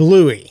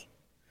kaplooey.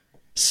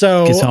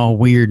 So it's all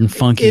weird and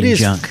funky. It is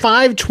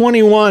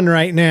 5:21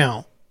 right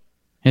now.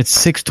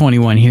 It's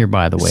 6:21 here,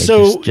 by the way,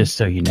 So, just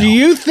so you know. Do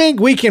you think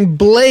we can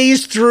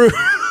blaze through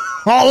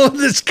all of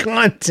this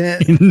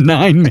content in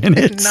 9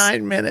 minutes?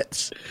 9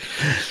 minutes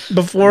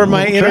before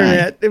my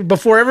internet,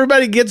 before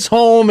everybody gets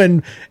home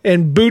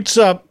and boots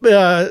up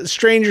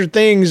Stranger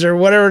Things or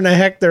whatever in the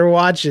heck they're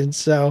watching.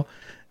 So,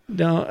 I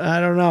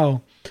don't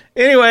know.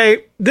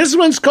 Anyway, this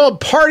one's called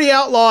Party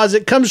Outlaws.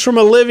 It comes from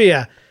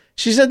Olivia.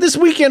 She said, this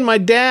weekend, my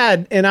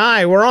dad and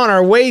I were on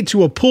our way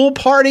to a pool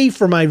party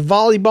for my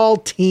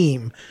volleyball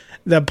team.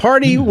 The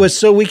party was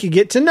so we could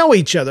get to know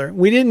each other.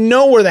 We didn't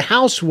know where the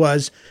house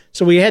was,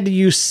 so we had to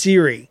use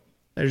Siri.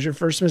 There's your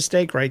first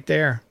mistake right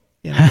there.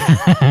 You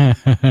know?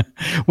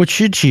 What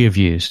should she have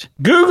used?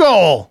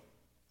 Google.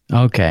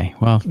 Okay,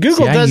 well,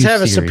 Google does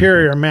have a Siri.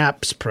 superior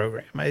maps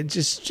program.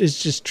 It's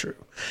just true.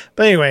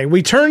 But anyway,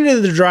 we turned into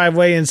the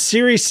driveway, and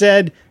Siri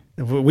said,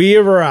 we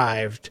have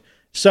arrived.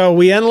 So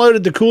we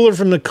unloaded the cooler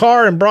from the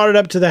car and brought it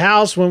up to the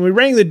house. When we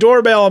rang the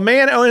doorbell, a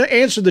man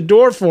answered the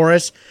door for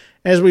us.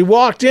 As we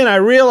walked in, I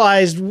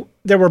realized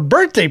there were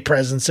birthday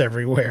presents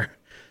everywhere.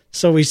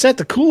 So we set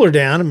the cooler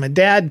down, and my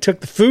dad took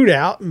the food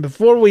out. And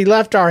before we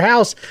left our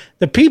house,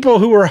 the people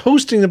who were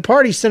hosting the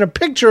party sent a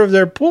picture of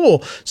their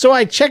pool. So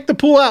I checked the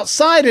pool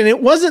outside, and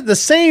it wasn't the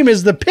same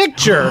as the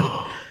picture.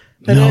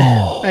 And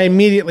I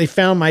immediately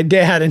found my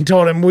dad and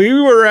told him we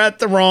were at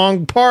the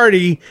wrong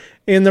party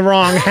in the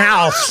wrong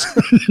house.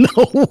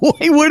 No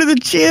way. What are the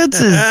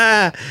chances?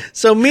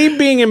 So me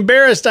being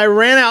embarrassed, I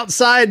ran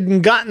outside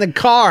and got in the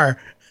car.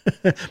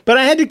 But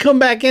I had to come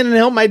back in and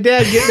help my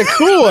dad get the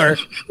cooler.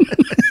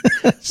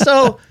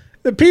 So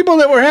the people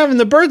that were having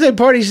the birthday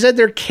party said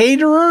their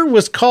caterer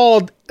was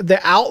called the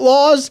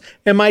Outlaws,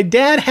 and my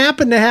dad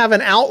happened to have an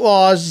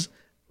Outlaws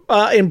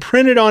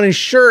imprinted on his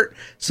shirt,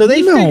 so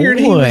they figured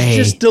he was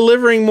just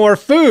delivering more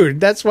food.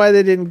 That's why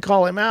they didn't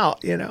call him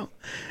out, you know.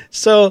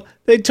 So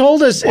they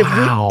told us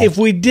if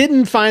we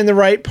didn't find the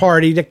right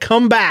party to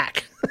come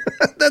back.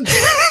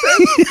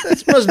 That's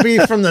supposed to be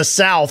from the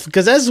South,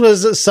 because that's what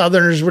the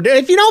Southerners were doing.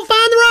 If you don't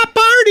find the right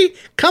party,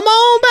 come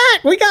on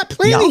back. We got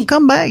plenty. Y'all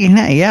come back.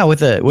 Yeah,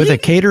 with a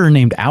caterer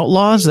named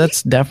Outlaws,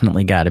 that's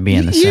definitely got to be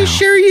in the South. You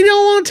sure you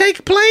don't want to take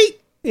a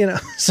plate? You know,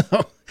 so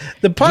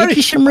the party. Get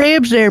you some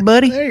ribs there,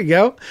 buddy. There you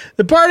go.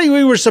 The party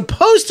we were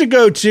supposed to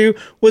go to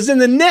was in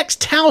the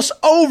next house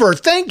over.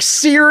 Thanks,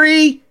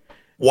 Siri.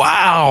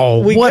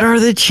 Wow. What are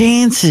the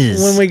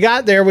chances? When we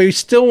got there, we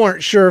still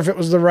weren't sure if it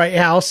was the right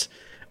house.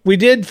 We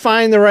did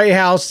find the right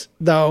house,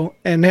 though,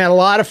 and had a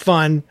lot of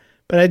fun.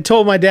 But I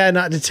told my dad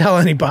not to tell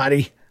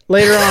anybody.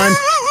 Later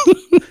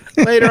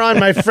on,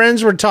 my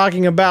friends were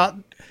talking about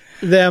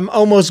them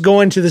almost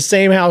going to the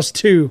same house,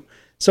 too.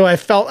 So I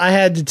felt I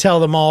had to tell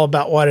them all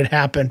about what had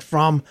happened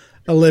from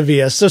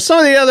Olivia. So some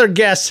of the other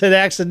guests had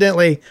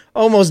accidentally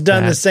almost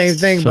done the same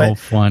thing. So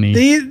funny.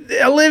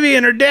 Olivia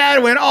and her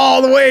dad went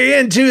all the way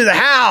into the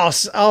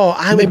house.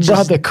 They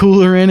brought the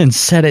cooler in and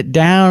set it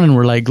down, and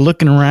we're like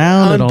looking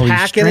around at all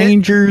these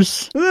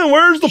strangers.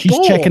 Where's the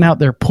pool? She's checking out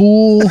their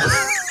pool.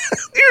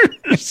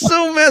 You're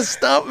so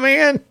messed up,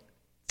 man.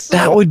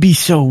 That would be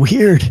so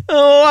weird.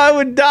 Oh, I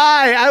would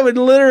die. I would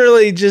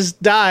literally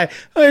just die.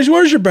 Hey,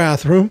 where's your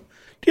bathroom?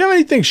 Do you have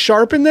anything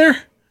sharp in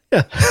there?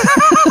 Yeah.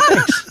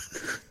 Thanks.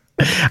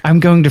 I'm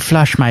going to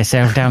flush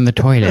myself down the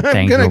toilet.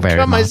 Thank you very much. I'm going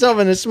to cut myself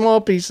into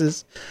small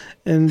pieces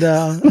and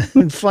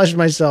and flush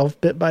myself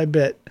bit by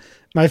bit.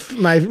 My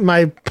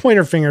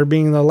pointer finger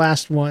being the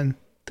last one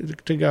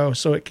to go,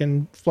 so it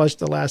can flush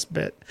the last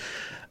bit.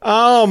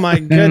 Oh my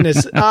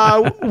goodness!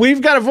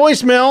 We've got a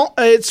voicemail.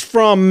 It's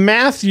from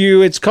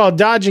Matthew. It's called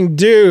Dodging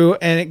Dew,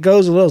 and it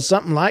goes a little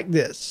something like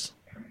this.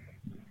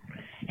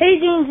 Hey,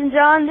 James and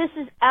John. This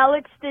is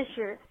Alex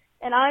Fisher,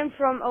 and I'm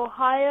from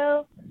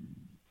Ohio.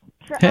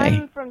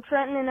 I'm from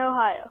Trenton in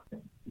Ohio.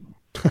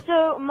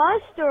 So my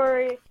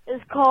story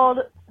is called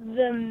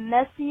The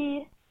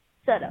Messy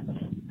Setup.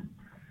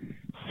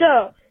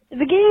 So the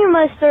beginning of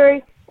my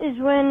story is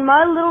when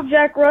my little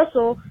Jack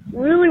Russell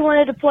really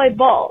wanted to play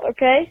ball,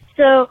 okay?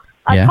 So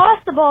I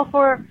tossed the ball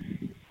for her,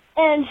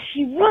 and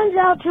she runs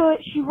out to it.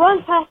 She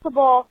runs past the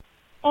ball,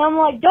 and I'm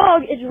like,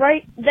 dog, it's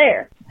right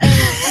there.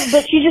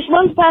 But she just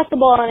runs past the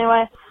ball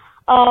anyway.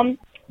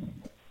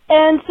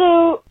 And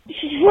so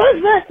she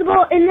runs past the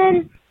ball, and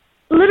then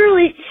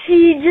literally,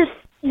 she just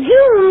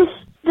zooms.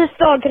 This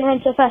dog can run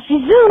so fast. She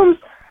zooms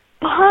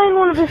behind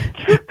one of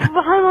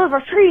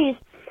our trees,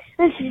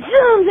 and she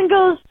zooms and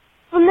goes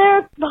from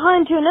there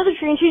behind to another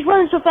tree. And she's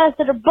running so fast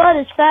that her butt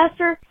is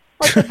faster,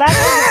 like the back of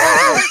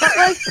her butt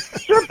leg.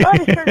 So her butt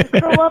is starting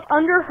to curl up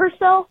under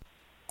herself,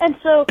 and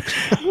so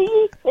she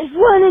is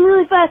running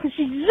really fast. And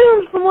she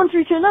zooms from one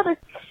tree to another,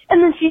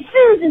 and then she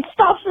zooms and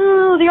stops in the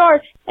middle of the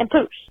yard and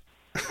poops.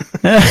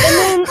 And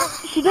then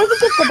she doesn't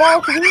get the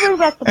ball, so we bring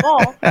back the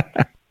ball.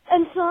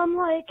 And so I'm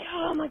like,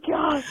 oh my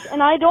gosh.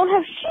 And I don't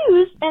have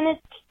shoes, and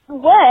it's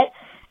wet,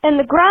 and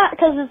the grass,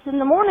 because it's in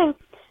the morning,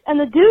 and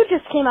the dew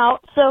just came out.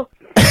 So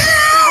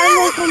I'm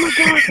like, oh my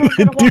gosh, I'm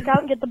going to walk out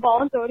and get the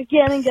ball and throw it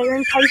again and get her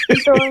enticed in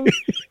throwing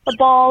the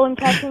ball and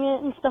catching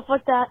it and stuff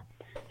like that.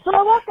 So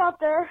I walk out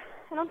there,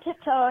 and I'm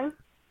tiptoeing,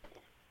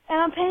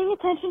 and I'm paying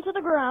attention to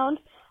the ground.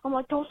 I'm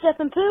like, don't step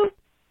in poo.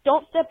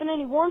 Don't step in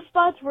any warm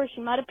spots where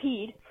she might have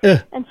peed.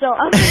 And so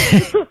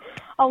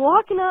I'm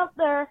walking up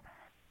there,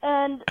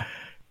 and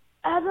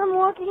as I'm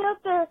walking up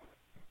there,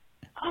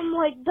 I'm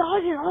like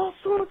dodging all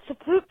sorts of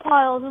poop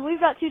piles. And we've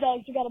got 2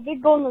 dogs. We got a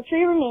big golden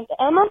retriever named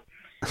Emma.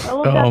 A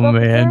little Oh,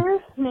 man. terrier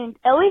named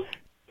Ellie.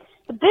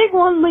 The big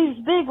one leaves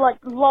big like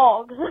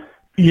logs.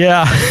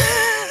 Yeah.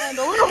 And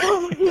the little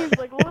one leaves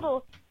like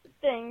little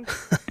things,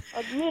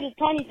 like little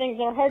tiny things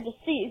that are hard to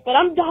see. But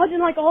I'm dodging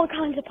like all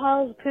kinds of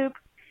piles of poop.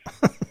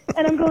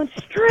 And I'm going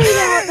straight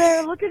out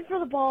there looking for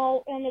the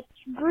ball, and it's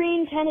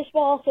green tennis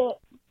ball, so it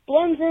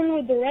blends in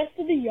with the rest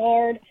of the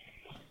yard.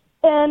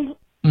 And,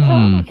 oh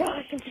my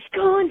gosh, I'm just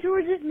going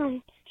towards it, and I'm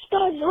just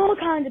dodging all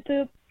kinds of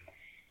poop.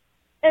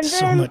 And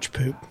So then much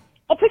poop.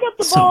 I pick up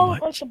the So ball,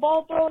 much. like the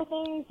ball throw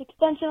things,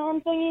 extension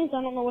arm thingies,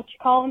 I don't know what you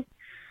call them.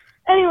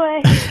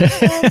 Anyway,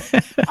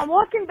 and I'm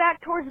walking back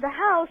towards the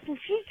house, and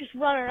she's just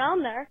running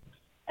around there.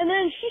 And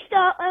then she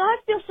stopped, and I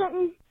feel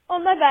something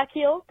on my back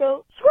heel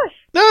go squish.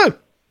 No.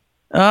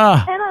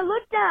 Ah. And I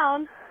looked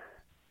down,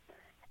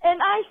 and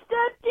I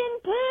stepped in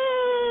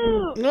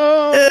poo.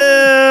 No.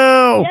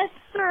 Ew. Yes,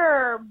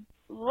 sir.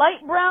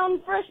 Light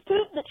brown fresh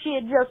poop that she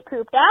had just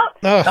pooped out.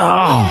 Oh.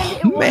 Oh,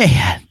 And it was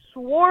man.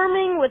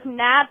 swarming with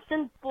gnats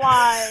and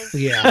flies.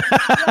 Yeah.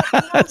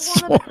 That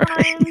was one of the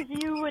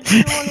times you would do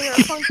one of your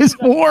functions It's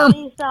of warm.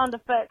 funny sound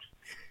effects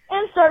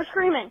and start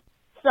screaming.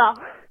 So,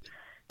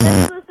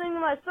 thanks for listening to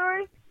my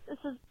story. This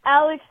is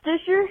Alex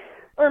Disher,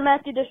 or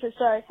Matthew Disher,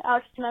 sorry.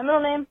 Alex is my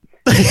middle name.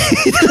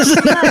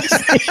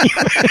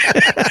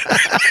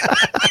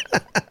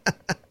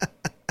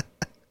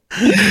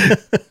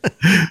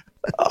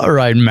 All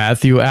right,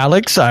 Matthew,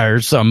 Alex,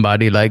 or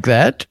somebody like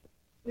that.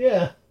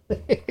 Yeah.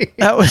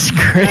 That was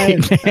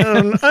great.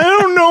 I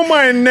don't know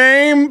my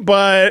name,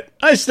 but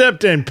I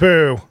stepped in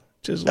poo.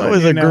 Just That letting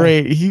was you a know.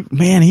 great. He's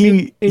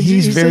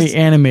very just-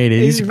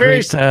 animated. he's He's very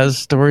great as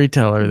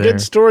storyteller there.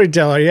 Good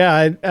storyteller. Yeah,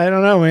 I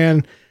don't know,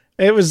 man.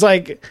 It was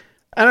like,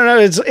 I don't know.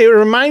 It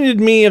reminded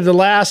me of the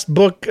last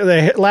book,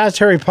 the last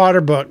Harry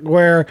Potter book,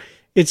 where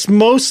it's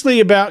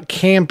mostly about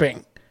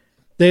camping.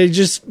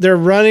 They're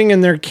running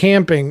and they're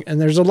camping,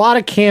 and there's a lot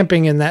of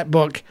camping in that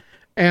book.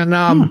 And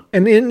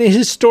and in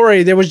his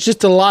story, there was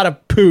just a lot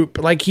of poop.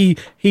 Like he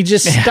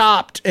just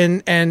stopped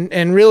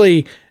and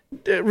really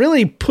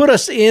put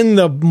us in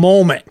the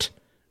moment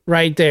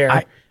right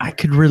there. I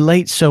could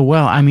relate so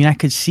well. I mean, I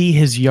could see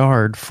his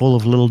yard full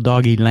of little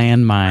doggy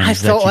landmines. I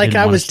felt like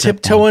I was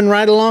tiptoeing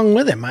right along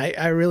with him.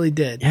 I really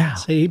did. Yeah.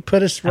 So he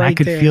put us right I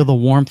could there. feel the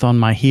warmth on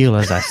my heel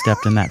as I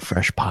stepped in that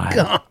fresh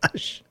pile.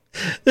 Gosh.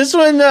 This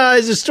one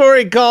is a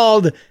story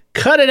called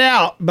Cut It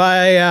Out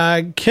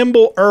by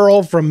Kimball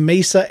Earl from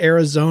Mesa,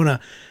 Arizona.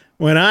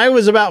 When I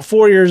was about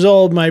 4 years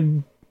old, my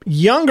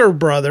younger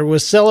brother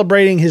was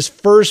celebrating his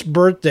first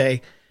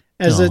birthday.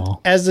 As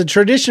the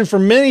tradition for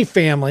many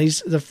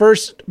families, the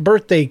first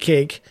birthday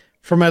cake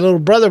for my little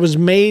brother was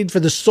made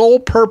for the sole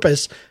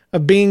purpose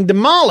of being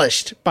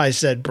demolished by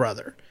said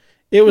brother.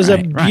 It was a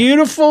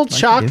beautiful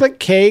chocolate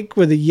cake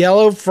with a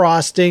yellow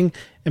frosting,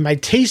 and my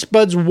taste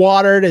buds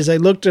watered as I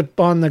looked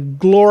upon the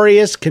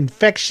glorious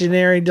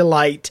confectionery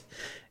delight.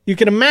 You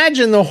can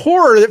imagine the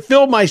horror that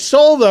filled my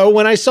soul, though,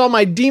 when I saw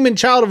my demon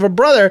child of a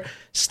brother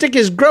stick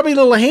his grubby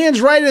little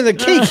hands right in the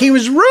cake. He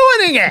was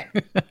ruining it.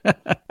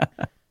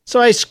 So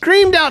I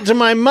screamed out to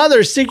my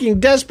mother, seeking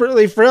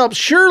desperately for help.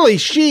 Surely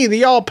she,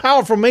 the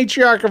all-powerful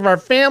matriarch of our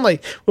family,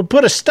 would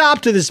put a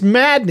stop to this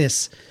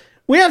madness.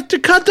 We have to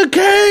cut the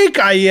cake,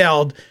 I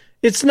yelled.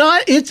 It's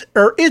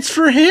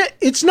for him.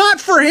 It's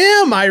not for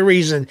him, I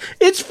reasoned.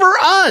 It's for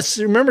us.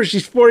 Remember,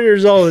 she's 4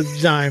 years old at the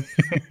time.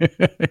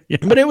 Yeah.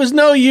 But it was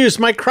no use.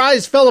 My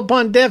cries fell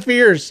upon deaf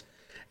ears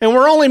and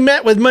were only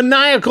met with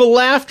maniacal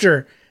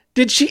laughter.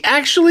 Did she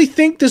actually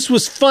think this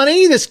was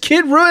funny? This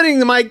kid ruining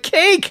my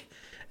cake?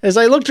 As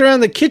I looked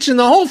around the kitchen,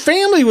 the whole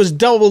family was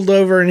doubled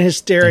over in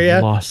hysteria.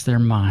 They lost their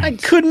minds. I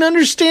couldn't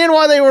understand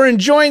why they were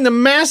enjoying the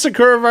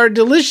massacre of our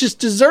delicious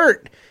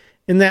dessert.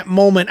 In that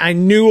moment, I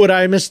knew what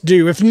I must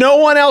do. If no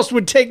one else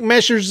would take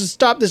measures to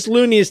stop this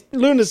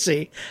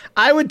lunacy,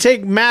 I would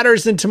take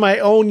matters into my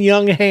own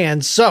young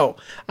hands. So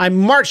I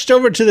marched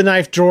over to the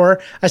knife drawer.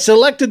 I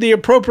selected the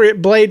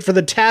appropriate blade for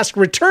the task,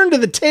 returned to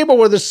the table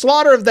where the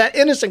slaughter of that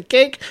innocent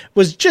cake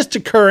was just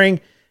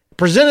occurring,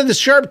 presented the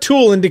sharp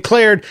tool, and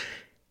declared,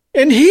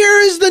 "And here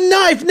is the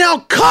knife. Now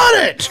cut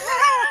it!"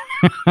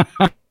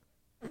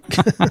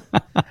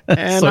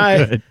 And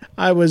so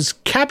I was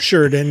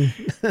captured and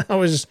I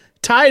was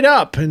tied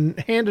up and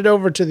handed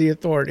over to the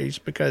authorities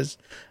because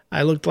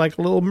I looked like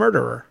a little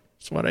murderer.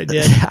 That's what I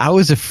did. I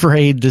was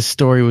afraid this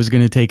story was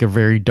going to take a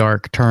very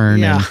dark turn.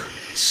 Yeah. And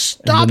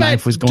Stop the knife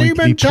it, was going to be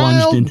demon plunged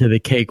child. into the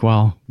cake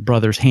while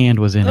brother's hand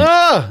was in it.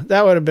 Oh,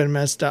 that would have been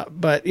messed up.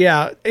 But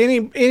yeah,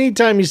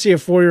 anytime you see a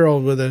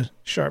 4-year-old with a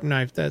sharp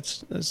knife,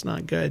 that's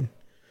not good.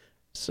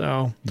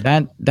 So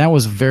that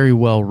was very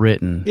well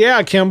written.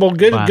 yeah, Kimball,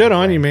 good By the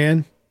on way. you,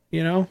 man.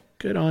 You know,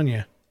 good on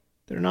you.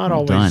 They're not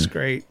always done.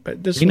 great,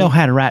 but this You know one,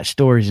 how to write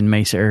stories in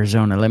Mesa,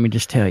 Arizona. Let me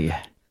just tell you.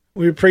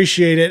 we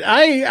appreciate it.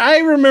 I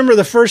remember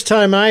the first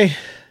time I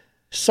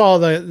saw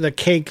the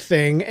cake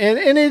thing,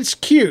 and it's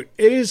cute.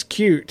 It is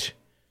cute.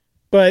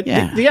 But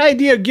the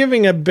idea of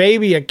giving a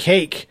baby a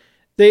cake,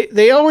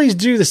 they always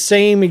do the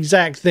same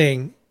exact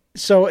thing.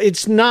 So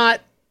it's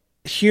not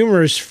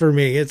humorous for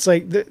me. It's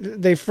like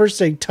they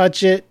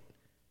touch it,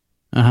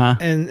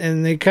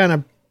 and they kind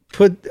of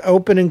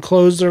open and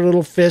close their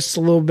little fists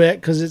a little bit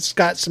because it's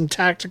got some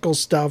tactical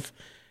stuff.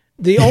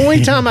 The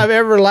only time I've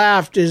ever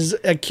laughed is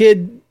a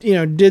kid,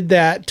 did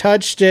that,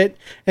 touched it,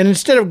 and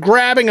instead of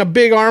grabbing a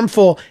big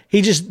armful,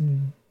 he just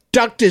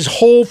ducked his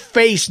whole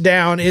face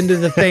down into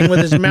the thing with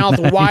his mouth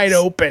wide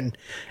open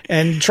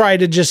and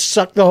tried to just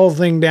suck the whole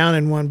thing down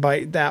in one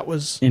bite.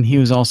 And he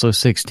was also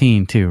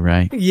 16 too,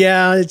 right?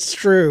 Yeah, it's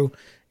true.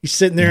 He's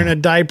sitting there in a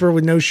diaper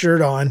with no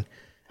shirt on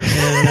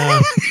and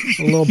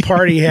a little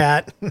party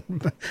hat,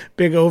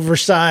 big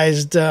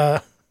oversized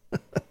I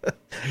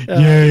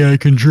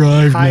can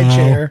drive high now.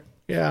 chair.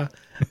 Yeah.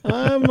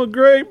 I'm a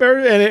great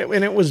bird.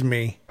 And it was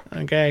me.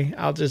 Okay.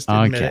 I'll just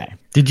admit it.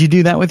 Did you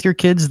do that with your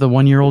kids, the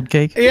 1-year-old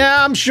cake?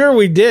 Yeah, I'm sure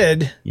we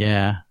did.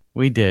 Yeah,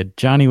 we did.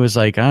 Johnny was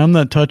like, I'm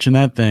not touching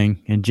that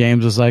thing. And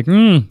James was like,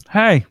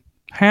 hey,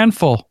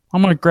 handful.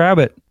 I'm going to grab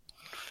it.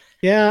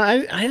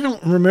 Yeah, I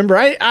don't remember.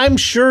 I'm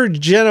sure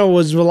Jenna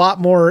was a lot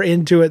more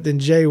into it than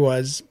Jay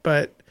was,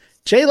 but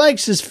Jay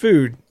likes his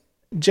food.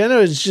 Jenna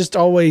is just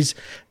always,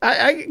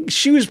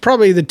 she was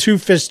probably the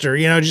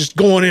two-fister, just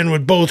going in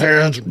with both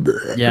hands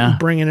and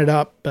bringing it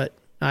up, but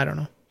I don't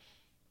know.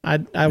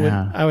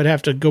 I would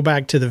have to go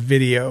back to the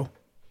video,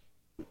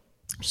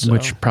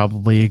 which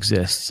probably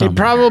exists somewhere. It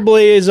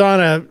probably is on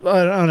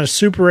a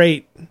Super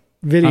 8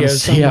 video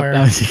somewhere.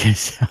 I was going to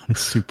say on a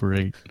Super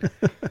 8.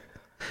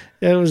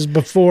 It was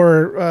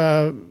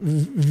before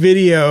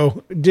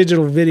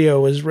digital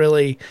video was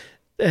really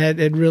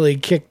had really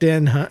kicked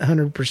in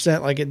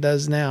 100% like it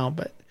does now.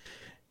 But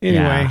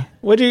anyway,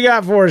 what do you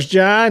got for us,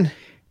 John?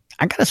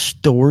 I got a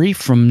story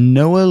from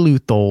Noah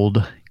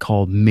Luthold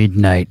called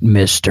Midnight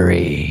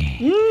Mystery.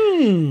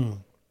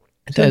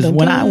 It says,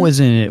 when I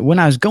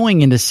was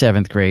going into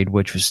 7th grade,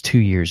 which was 2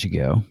 years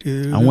ago,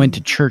 I went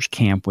to church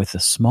camp with a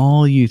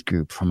small youth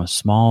group from a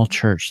small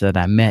church that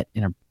met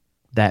in a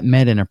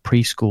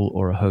preschool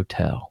or a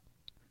hotel.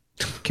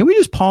 Can we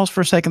just pause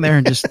for a second there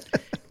and just,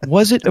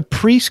 was it a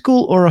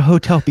preschool or a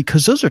hotel?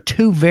 Because those are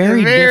two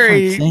very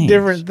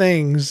different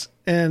things.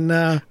 And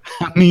I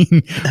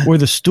mean, were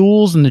the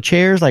stools and the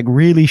chairs like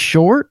really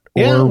short?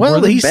 Yeah,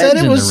 well, he said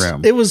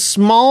it was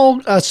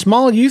a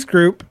small youth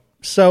group,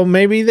 so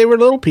maybe they were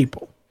little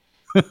people.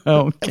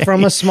 Okay.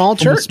 From a small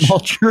church.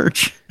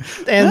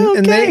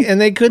 And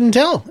they couldn't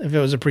tell if it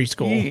was a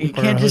preschool. You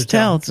can't just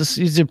tell. It's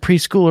a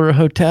preschool or a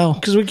hotel.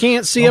 Because we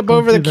can't see up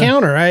over the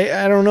counter.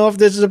 I don't know if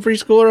this is a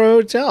preschool or a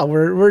hotel.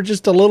 We're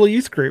just a little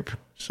youth group.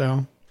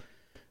 So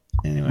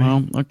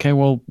anyway.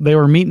 Well, they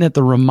were meeting at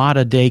the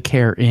Ramada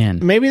Daycare Inn.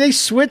 Maybe they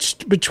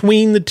switched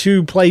between the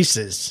two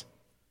places.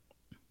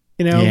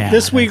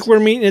 This week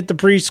we're meeting at the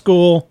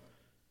preschool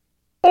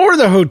or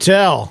the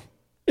hotel.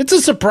 It's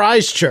a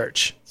surprise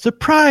church.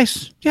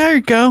 Surprise. There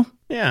you go.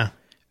 Yeah.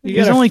 It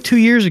was only 2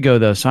 years ago,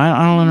 though, so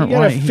I don't know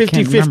why you got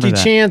a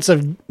 50-50 chance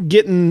of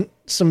getting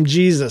some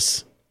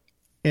Jesus,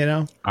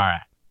 All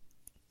right.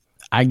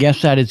 I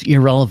guess that is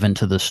irrelevant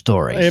to the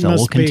story, so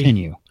we'll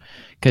continue.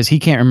 Because he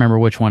can't remember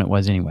which one it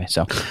was anyway.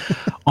 So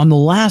on the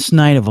last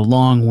night of a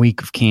long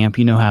week of camp,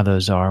 you know how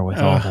those are with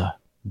all the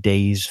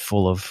days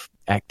full of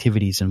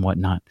activities and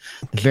whatnot.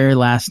 The very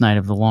last night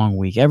of the long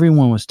week,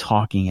 everyone was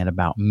talking at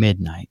about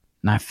midnight,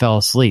 and I fell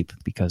asleep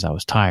because I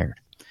was tired.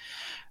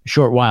 A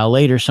short while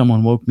later,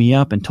 someone woke me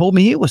up and told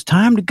me it was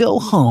time to go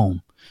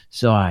home.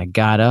 So I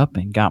got up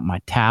and got my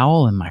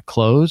towel and my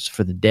clothes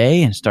for the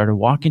day and started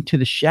walking to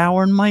the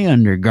shower in my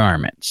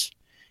undergarments.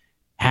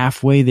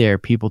 Halfway there,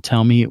 people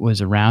tell me it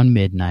was around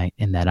midnight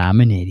and that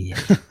I'm an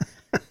idiot.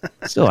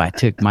 So I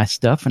took my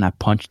stuff and I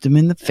punched him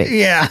in the face.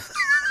 Yeah.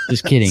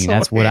 Just kidding.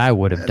 That's what I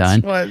would have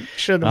done. That's what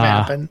should have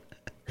happened.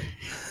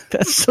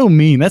 That's so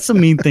mean. That's a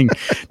mean thing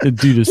to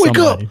do to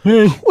somebody.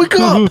 Wake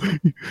up!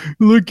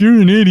 Look,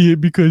 you're an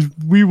idiot because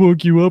we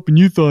woke you up and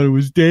you thought it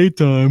was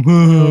daytime.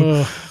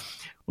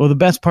 Well, the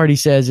best part he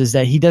says is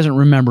that he doesn't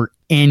remember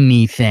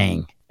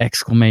anything! !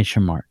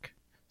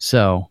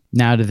 So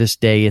now to this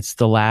day, it's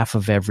the laugh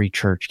of every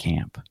church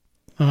camp.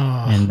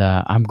 And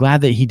I'm glad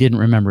that he didn't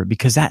remember it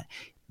because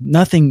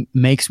nothing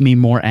makes me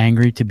more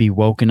angry to be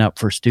woken up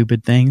for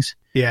stupid things.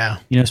 Yeah.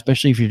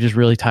 Especially if you're just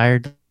really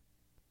tired.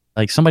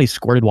 Like somebody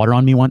squirted water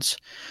on me once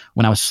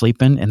when I was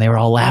sleeping and they were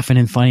all laughing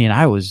and funny. And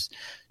I was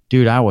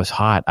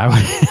hot.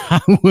 I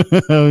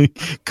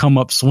would come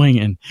up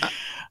swinging.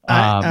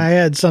 I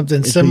had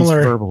something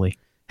similar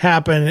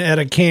happen at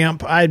a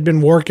camp. I'd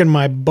been working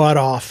my butt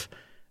off,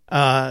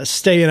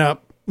 staying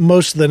up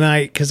most of the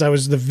night because I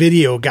was the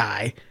video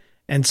guy.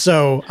 And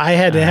so I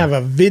had to have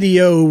a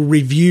video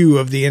review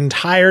of the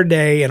entire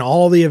day and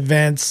all the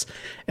events.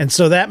 And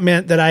so that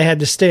meant that I had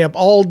to stay up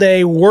all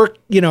day, work,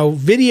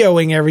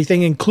 videoing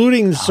everything,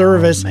 including the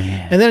service,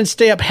 and then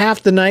stay up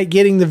half the night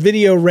getting the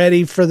video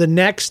ready for the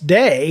next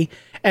day,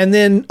 and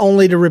then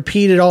only to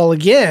repeat it all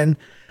again.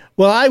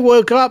 Well, I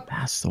woke up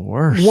That's the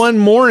worst. one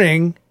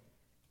morning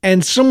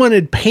and someone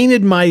had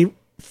painted my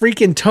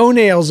freaking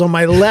toenails on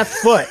my left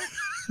foot.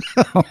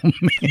 Oh,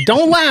 man.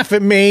 Don't laugh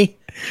at me.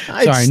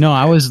 Sorry, no,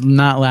 I was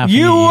not laughing.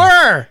 You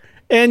were.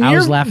 And I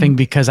was laughing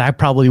because I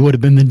probably would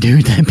have been the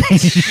dude that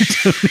painted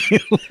your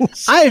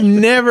toenails. I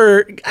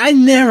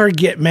never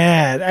get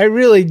mad. I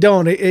really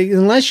don't,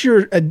 unless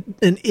you're an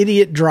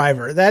idiot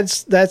driver.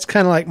 That's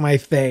kind of like my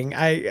thing.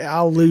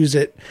 I'll lose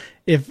it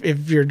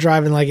if you're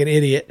driving like an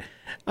idiot.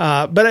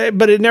 But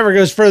it never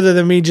goes further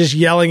than me just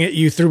yelling at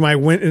you through my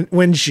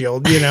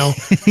windshield, you know.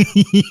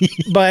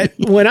 But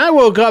when I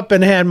woke up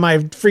and had my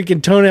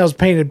freaking toenails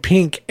painted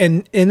pink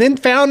and then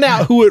found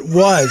out who it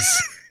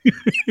was.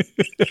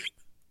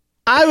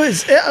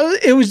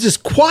 It was this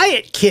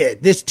quiet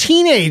kid, this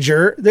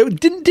teenager that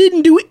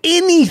didn't do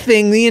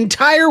anything the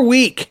entire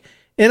week.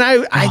 And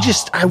I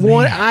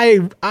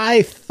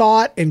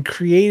thought and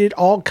created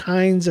all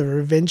kinds of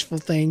revengeful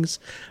things,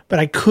 but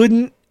I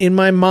couldn't in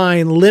my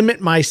mind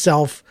limit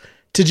myself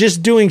to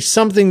just doing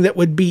something that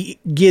would be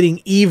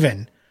getting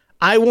even.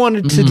 I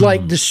wanted to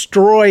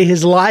destroy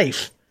his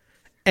life.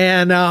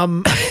 And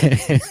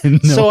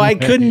so I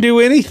couldn't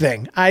do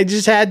anything. I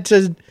just had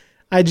to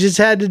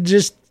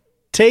just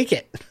take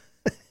it.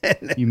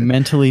 You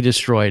mentally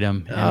destroyed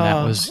him, and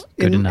that was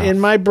good enough. In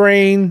my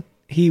brain,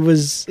 he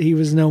was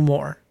no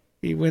more.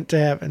 He went to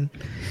heaven.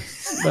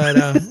 But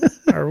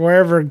or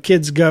wherever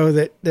kids go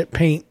that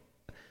paint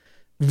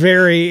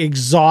very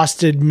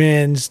exhausted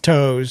men's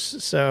toes.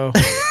 So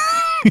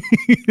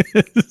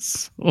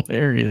it's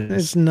hilarious.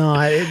 It's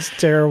not. It's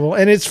terrible.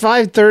 And it's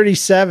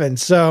 5:37.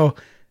 So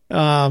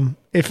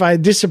if I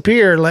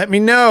disappear, let me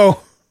know.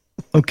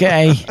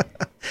 Okay.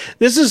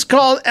 This is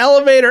called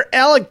elevator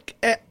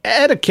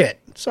etiquette.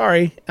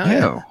 Sorry. I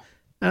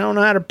don't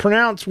know how to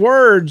pronounce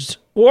words.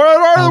 What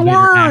are elevator the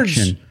words?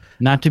 Action.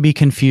 Not to be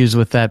confused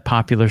with that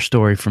popular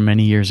story from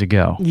many years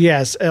ago.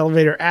 Yes,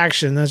 elevator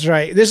action. That's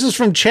right. This is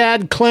from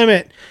Chad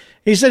Clement.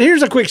 He said,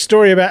 here's a quick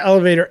story about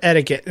elevator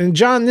etiquette. And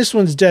John, this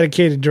one's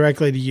dedicated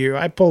directly to you.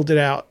 I pulled it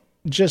out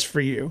just for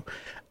you.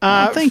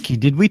 Thank you.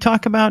 Did we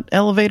talk about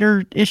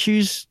elevator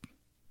issues?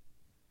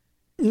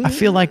 I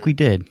feel like we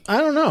did. I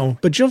don't know,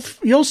 but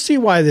you'll see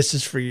why this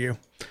is for you.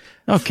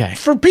 Okay.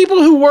 For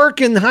people who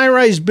work in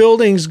high-rise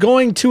buildings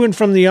going to and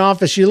from the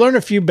office, you learn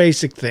a few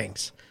basic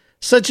things,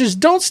 such as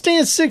don't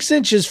stand 6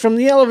 inches from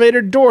the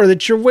elevator door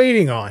that you're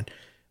waiting on.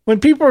 When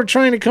people are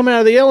trying to come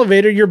out of the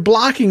elevator, you're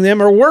blocking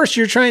them, or worse,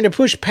 you're trying to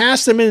push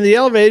past them into the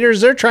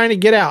elevators. They're trying to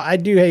get out. I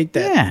do hate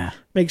that. Yeah.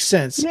 Makes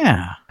sense.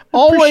 Yeah.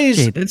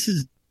 Always. This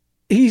is.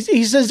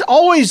 He says,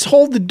 always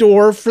hold the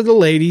door for the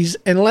ladies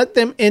and let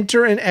them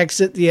enter and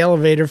exit the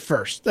elevator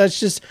first.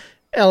 That's just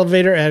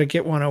elevator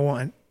etiquette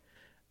 101.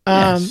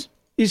 Yes.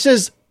 He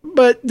says,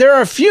 but there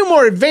are a few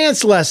more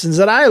advanced lessons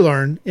that I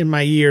learned in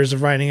my years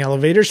of riding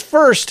elevators.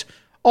 First,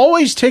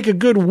 always take a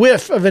good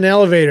whiff of an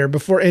elevator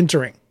before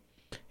entering.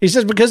 He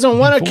says, because on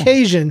one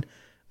occasion,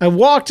 I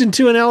walked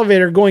into an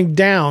elevator going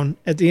down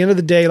at the end of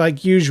the day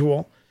like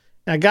usual.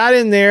 I got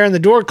in there and the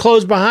door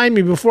closed behind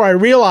me before I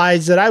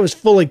realized that I was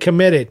fully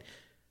committed.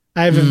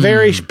 I have a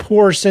very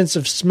poor sense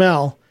of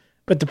smell,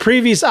 but the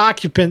previous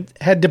occupant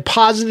had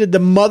deposited the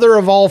mother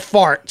of all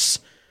farts,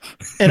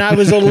 and I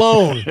was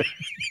alone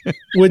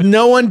with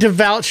no one to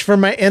vouch for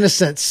my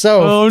innocence.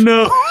 So, oh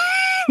no.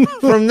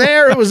 From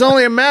there, it was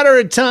only a matter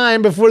of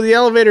time before the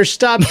elevator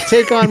stopped to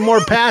take on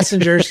more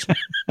passengers.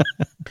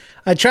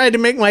 I tried to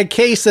make my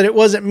case that it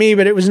wasn't me,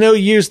 but it was no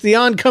use. The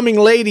oncoming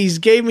ladies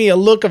gave me a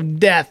look of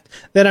death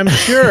that I'm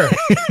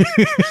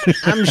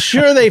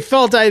sure they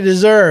felt I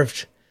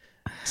deserved.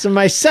 So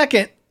my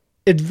second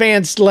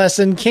advanced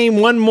lesson came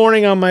one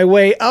morning on my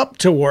way up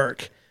to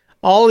work.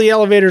 All the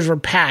elevators were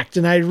packed,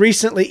 and I had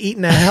recently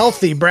eaten a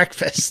healthy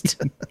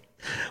breakfast.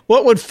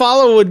 What would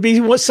follow would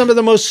be some of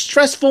the most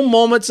stressful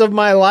moments of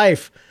my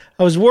life.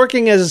 I was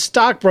working as a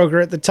stockbroker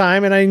at the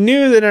time, and I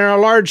knew that in our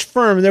large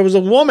firm there was a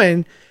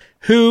woman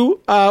who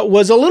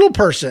was a little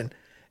person.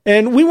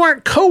 And we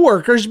weren't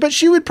coworkers, but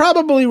she would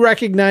probably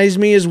recognize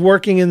me as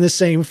working in the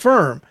same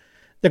firm.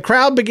 The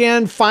crowd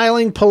began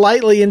filing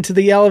politely into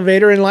the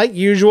elevator, and like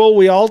usual,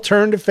 we all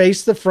turned to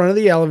face the front of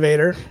the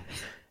elevator.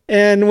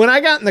 And when I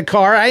got in the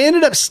car, I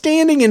ended up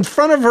standing in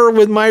front of her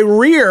with my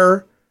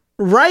rear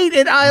right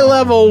at eye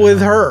level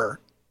with her,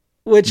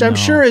 which I'm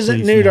sure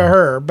isn't new to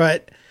her,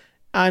 but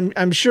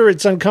I'm sure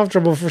it's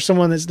uncomfortable for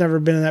someone that's never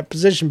been in that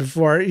position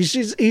before. He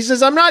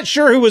says, I'm not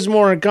sure who was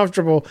more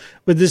uncomfortable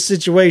with this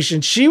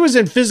situation. She was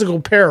in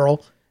physical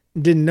peril,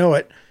 didn't know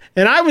it.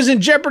 And I was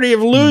in jeopardy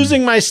of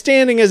losing my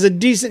standing as a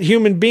decent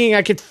human being.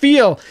 I could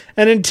feel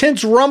an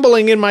intense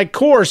rumbling in my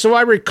core. So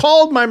I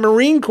recalled my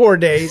Marine Corps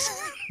days,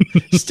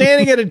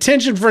 standing at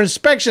attention for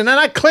inspection. And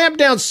I clamped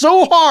down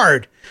so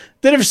hard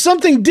that if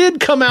something did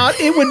come out,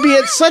 it would be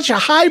at such a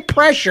high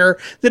pressure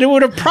that it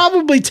would have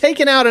probably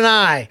taken out an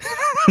eye.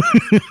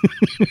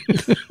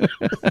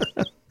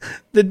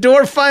 The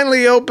door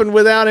finally opened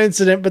without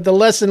incident, but the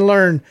lesson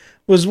learned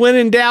was when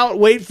in doubt,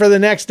 wait for the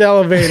next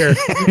elevator.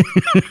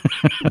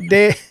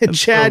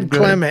 Chad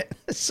Clement.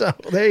 So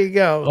there you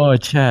go. Oh,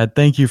 Chad,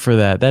 thank you for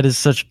that. That is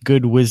such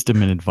good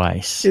wisdom and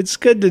advice. It's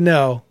good to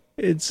know.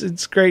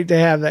 It's great to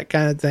have that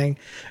kind of thing.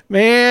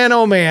 Man,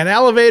 oh man,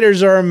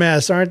 elevators are a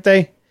mess, aren't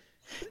they?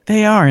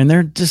 They are, and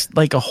they're just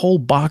like a whole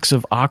box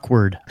of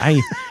awkward.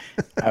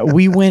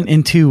 We went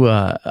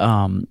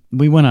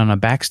on a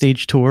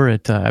backstage tour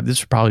at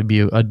this would probably be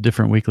a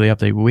different weekly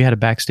update, but we had a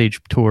backstage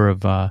tour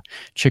of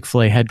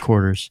Chick-fil-A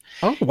headquarters.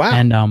 Oh wow.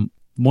 And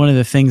one of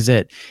the things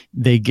that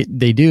they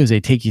do is they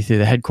take you through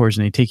the headquarters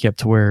and they take you up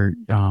to where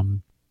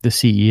the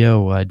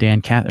CEO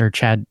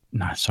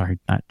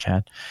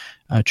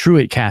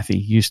Truett Cathy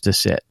used to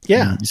sit.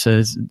 Yeah. And so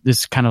this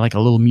is kind of like a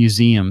little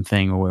museum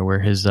thing where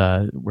his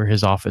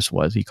office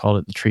was. He called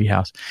it the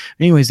treehouse.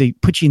 Anyways, they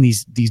put you in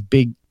these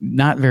big,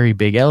 not very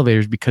big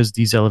elevators because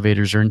these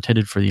elevators are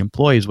intended for the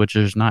employees, which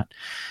there's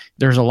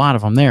a lot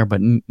of them there,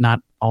 but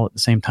not all at the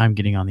same time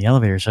getting on the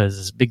elevator. So it's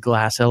this big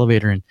glass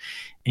elevator and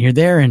you're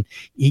there and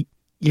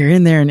you're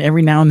in there, and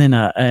every now and then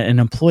an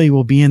employee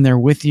will be in there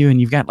with you, and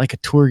you've got like a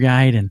tour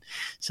guide, and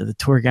so the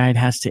tour guide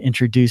has to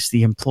introduce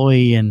the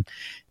employee, and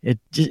it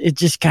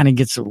just kind of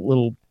gets a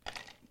little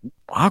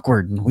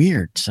awkward and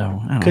weird.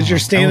 So because you're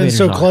standing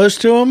so close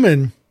to them,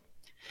 and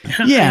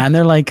yeah, and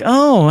they're like,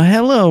 "Oh,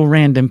 hello,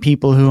 random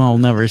people who I'll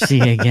never see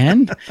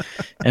again."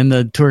 And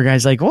the tour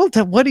guide's like, "Well,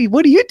 what do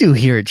you do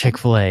here at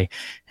Chick-fil-A?"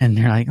 And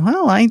they're like,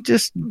 "Well, I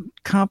just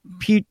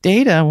compute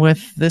data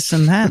with this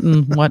and that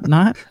and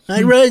whatnot.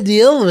 I ride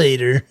the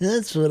elevator.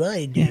 That's what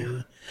I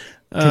do."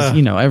 Because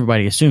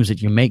everybody assumes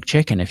that you make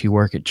chicken if you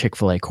work at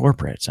Chick-fil-A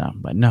corporate,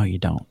 but no, you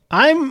don't.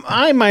 I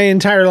my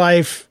entire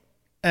life,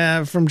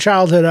 from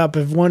childhood up,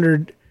 have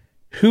wondered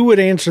who would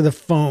answer the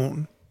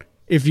phone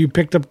if you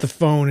picked up the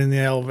phone in the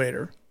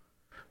elevator.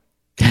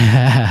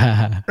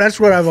 That's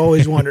what I've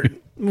always wondered.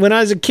 When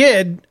I was a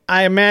kid,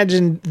 I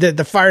imagined that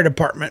the fire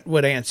department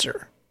would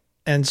answer.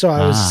 And so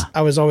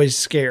I was always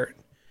scared.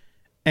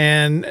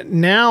 And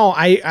now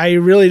I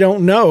really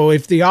don't know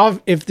if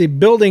the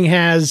building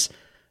has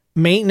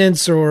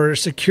maintenance or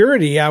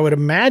security. I would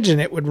imagine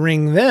it would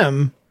ring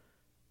them.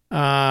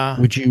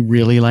 Would you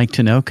really like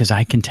to know? Because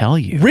I can tell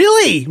you.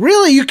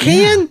 Really, you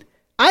can? Yeah.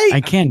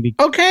 I can be.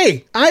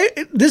 Okay.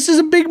 This is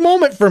a big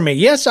moment for me.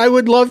 Yes, I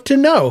would love to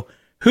know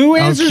who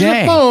answers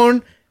the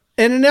phone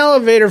in an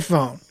elevator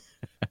phone.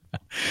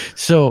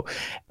 So,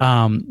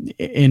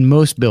 in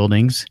most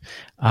buildings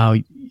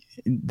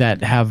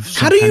that have,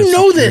 how do you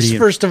know this?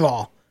 First of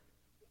all,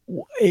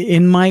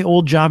 in my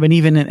old job and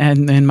even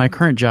in my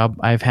current job,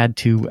 I've had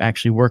to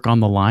actually work on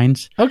the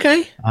lines.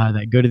 Okay.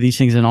 That go to these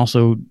things, and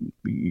also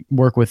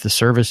work with the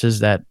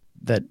services that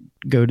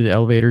go to the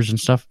elevators and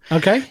stuff.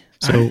 Okay.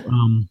 So,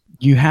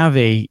 you have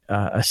a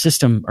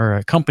system or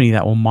a company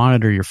that will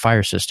monitor your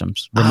fire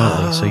systems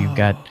remotely. Oh. So you've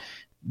got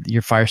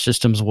your fire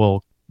systems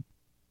will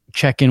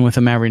check in with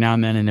them every now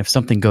and then. And if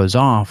something goes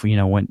off,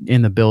 when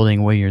in the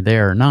building, whether you're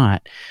there or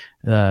not,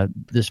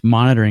 this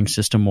monitoring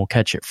system will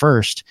catch it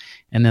first.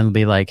 And then it'll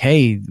be like,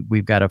 hey,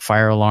 we've got a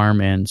fire alarm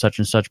in such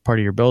and such part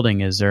of your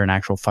building. Is there an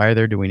actual fire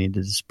there? Do we need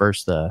to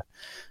disperse the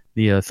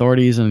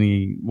authorities and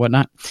the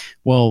whatnot?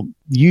 Well,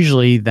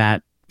 usually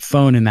that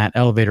phone in that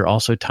elevator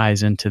also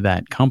ties into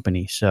that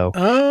company. So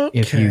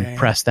if you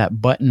press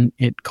that button,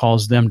 it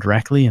calls them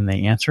directly and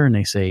they answer and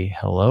they say,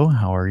 hello,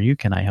 how are you?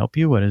 Can I help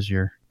you? What is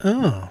your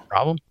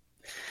problem?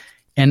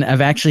 And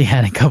I've actually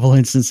had a couple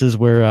instances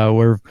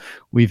where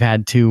we've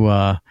had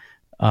to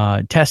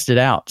test it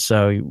out.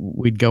 So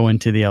we'd go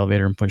into the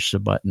elevator and push the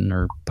button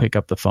or pick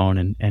up the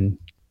phone and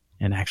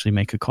actually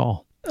make a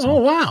call. So. Oh,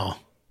 wow.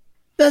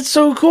 That's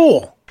so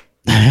cool.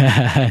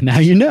 Now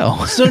you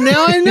know. So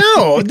now I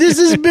know. This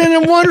has been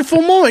a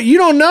wonderful moment. You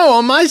don't know.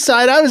 On my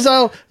side,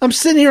 I'm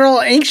sitting here all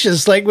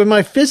anxious, like with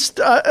my fist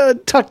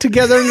tucked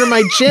together under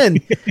my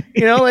chin.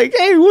 Like,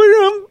 hey,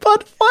 I'm about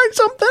to find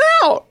something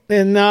out.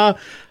 And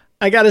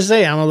I got to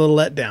say, I'm a little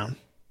let down.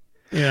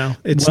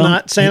 It's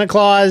not Santa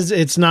Claus.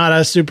 It's not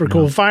a super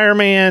cool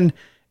fireman.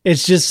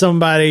 It's just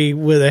somebody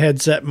with a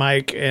headset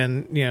mic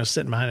and,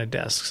 sitting behind a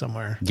desk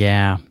somewhere.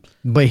 Yeah.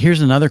 But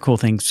here's another cool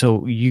thing.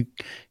 So it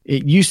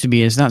used to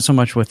be, it's not so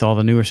much with all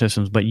the newer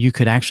systems, but you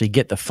could actually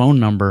get the phone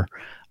number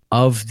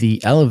of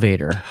the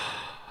elevator.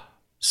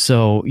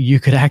 So you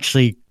could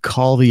actually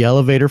call the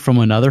elevator from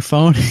another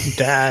phone.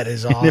 That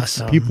is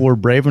awesome. If people were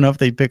brave enough,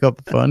 they'd pick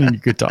up the phone and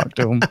you could talk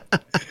to them.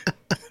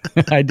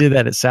 I did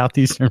that at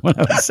Southeastern when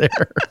I was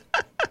there.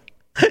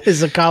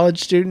 As a college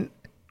student?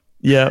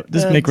 Yeah,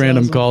 just make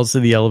random calls to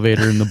the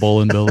elevator in the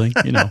Bolin building.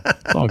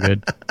 It's all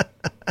good.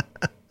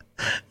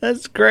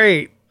 That's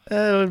great.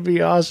 That would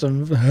be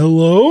awesome.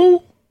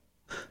 Hello?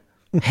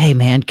 Hey,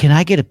 man, can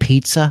I get a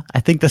pizza?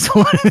 I think that's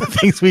one of the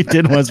things we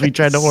did was we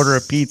tried to order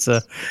a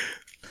pizza.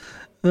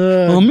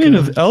 I'm in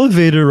an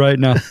elevator right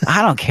now.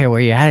 I don't care where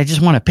you're at. I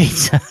just want a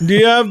pizza. Do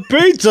you have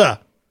pizza?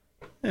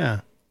 Yeah.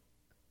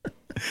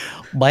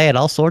 Bad,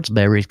 all sorts of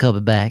berries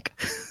coming back.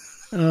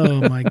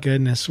 Oh, my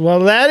goodness.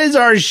 Well, that is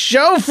our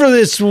show for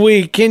this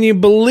week. Can you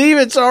believe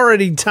it's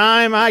already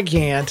time? I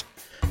can't.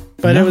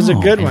 But it was a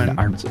good one.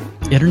 Our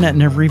internet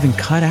never even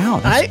cut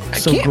out. I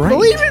can't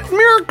believe it.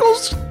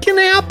 Miracles can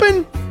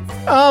happen.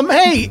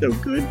 Hey, So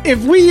good.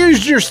 if we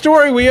used your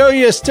story, we owe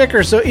you a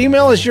sticker. So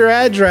email us your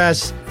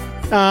address.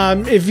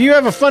 If you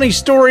have a funny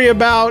story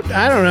about,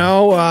 I don't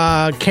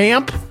know,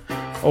 camp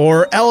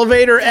or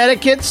elevator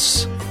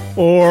etiquettes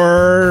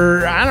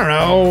or, I don't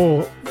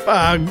know,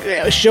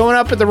 showing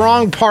up at the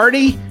wrong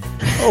party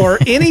or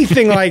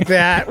anything like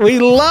that. We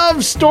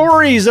love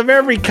stories of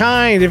every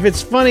kind. If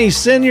it's funny,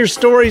 send your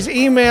stories,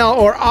 email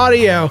or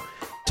audio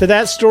to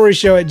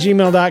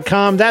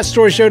thatstoryshow@gmail.com.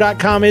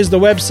 Thatstoryshow.com is the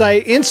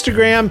website.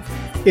 Instagram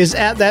is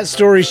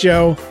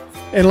 @thatstoryshow.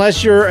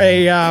 Unless you're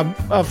a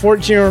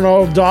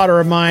 14-year-old daughter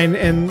of mine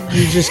and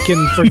you just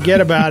can forget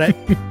about it.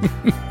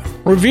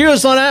 Review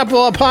us on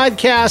Apple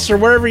Podcasts or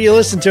wherever you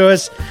listen to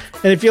us.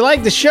 And if you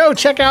like the show,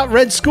 check out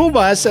Red School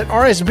Bus at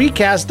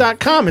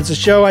rsbcast.com. It's a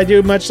show I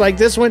do much like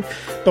this one,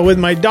 but with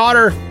my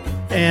daughter.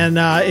 And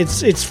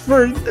it's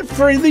for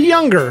the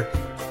younger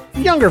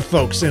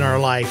folks in our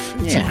life.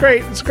 It's a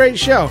great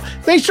show.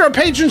 Thanks to our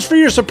patrons for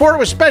your support,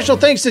 with special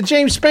thanks to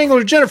James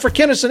Spangler, Jennifer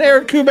Kinnison,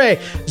 Eric Kube,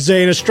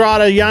 Zane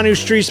Estrada, Janu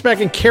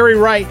Striesbeck, and Carrie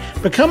Wright.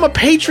 Become a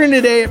patron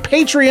today at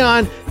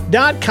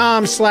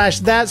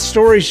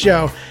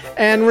patreon.com/thatstoryshow.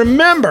 And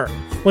remember,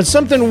 when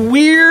something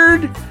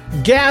weird,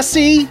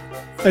 gassy,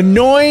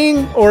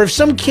 annoying, or if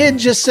some kid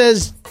just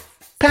says,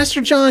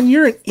 Pastor John,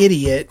 you're an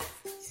idiot,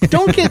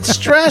 don't get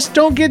stressed,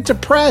 don't get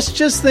depressed.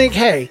 Just think,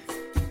 hey,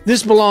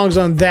 this belongs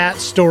on That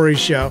Story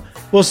Show.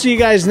 We'll see you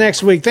guys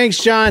next week. Thanks,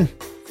 John.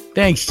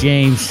 Thanks,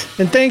 James.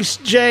 And thanks,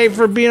 Jay,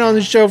 for being on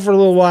the show for a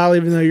little while,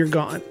 even though you're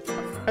gone.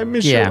 I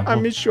miss you. I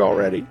miss you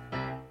already.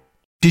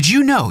 Did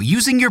you know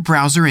using your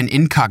browser in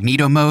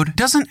incognito mode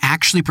doesn't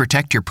actually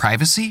protect your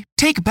privacy?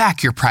 Take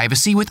back your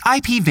privacy with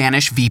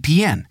IPVanish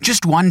VPN.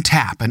 Just one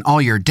tap and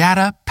all your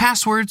data,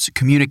 passwords,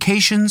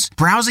 communications,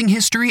 browsing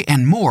history,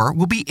 and more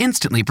will be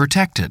instantly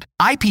protected.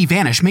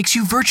 IPVanish makes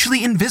you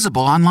virtually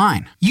invisible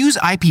online. Use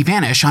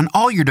IPVanish on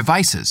all your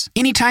devices,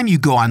 anytime you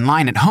go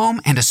online at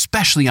home, and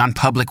especially on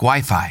public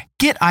Wi-Fi.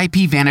 Get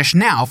IPVanish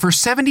now for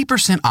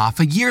 70% off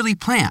a yearly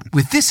plan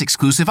with this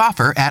exclusive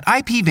offer at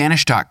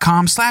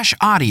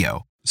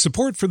ipvanish.com/audio.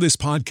 Support for this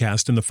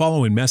podcast and the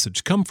following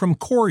message come from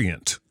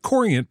Corient.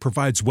 Corient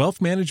provides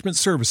wealth management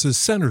services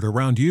centered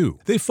around you.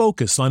 They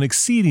focus on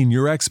exceeding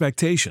your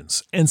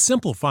expectations and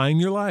simplifying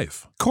your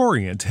life.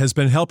 Corient has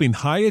been helping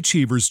high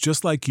achievers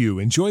just like you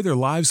enjoy their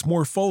lives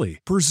more fully,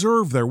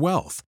 preserve their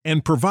wealth,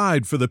 and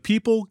provide for the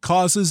people,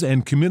 causes,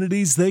 and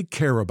communities they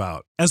care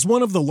about. As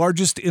one of the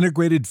largest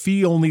integrated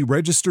fee-only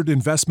registered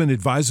investment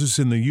advisors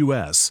in the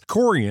U.S.,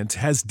 Corient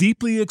has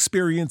deeply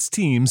experienced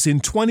teams in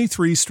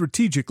 23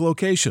 strategic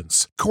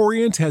locations.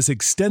 Corient has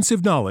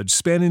extensive knowledge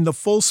spanning the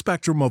full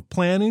spectrum of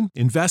planning,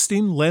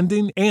 investing,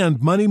 lending, and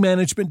money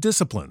management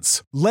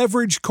disciplines.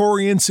 Leverage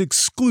Corient's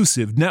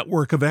exclusive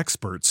network of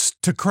experts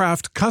to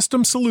craft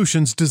custom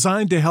solutions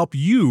designed to help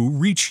you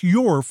reach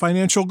your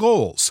financial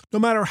goals, no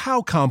matter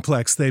how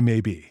complex they may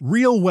be.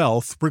 Real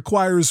wealth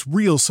requires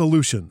real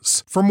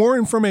solutions. For more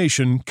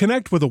information,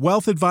 connect with a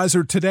wealth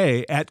advisor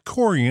today at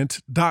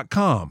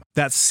Corient.com.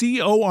 That's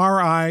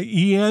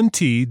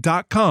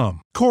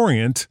Corient.com.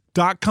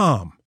 Corient.com.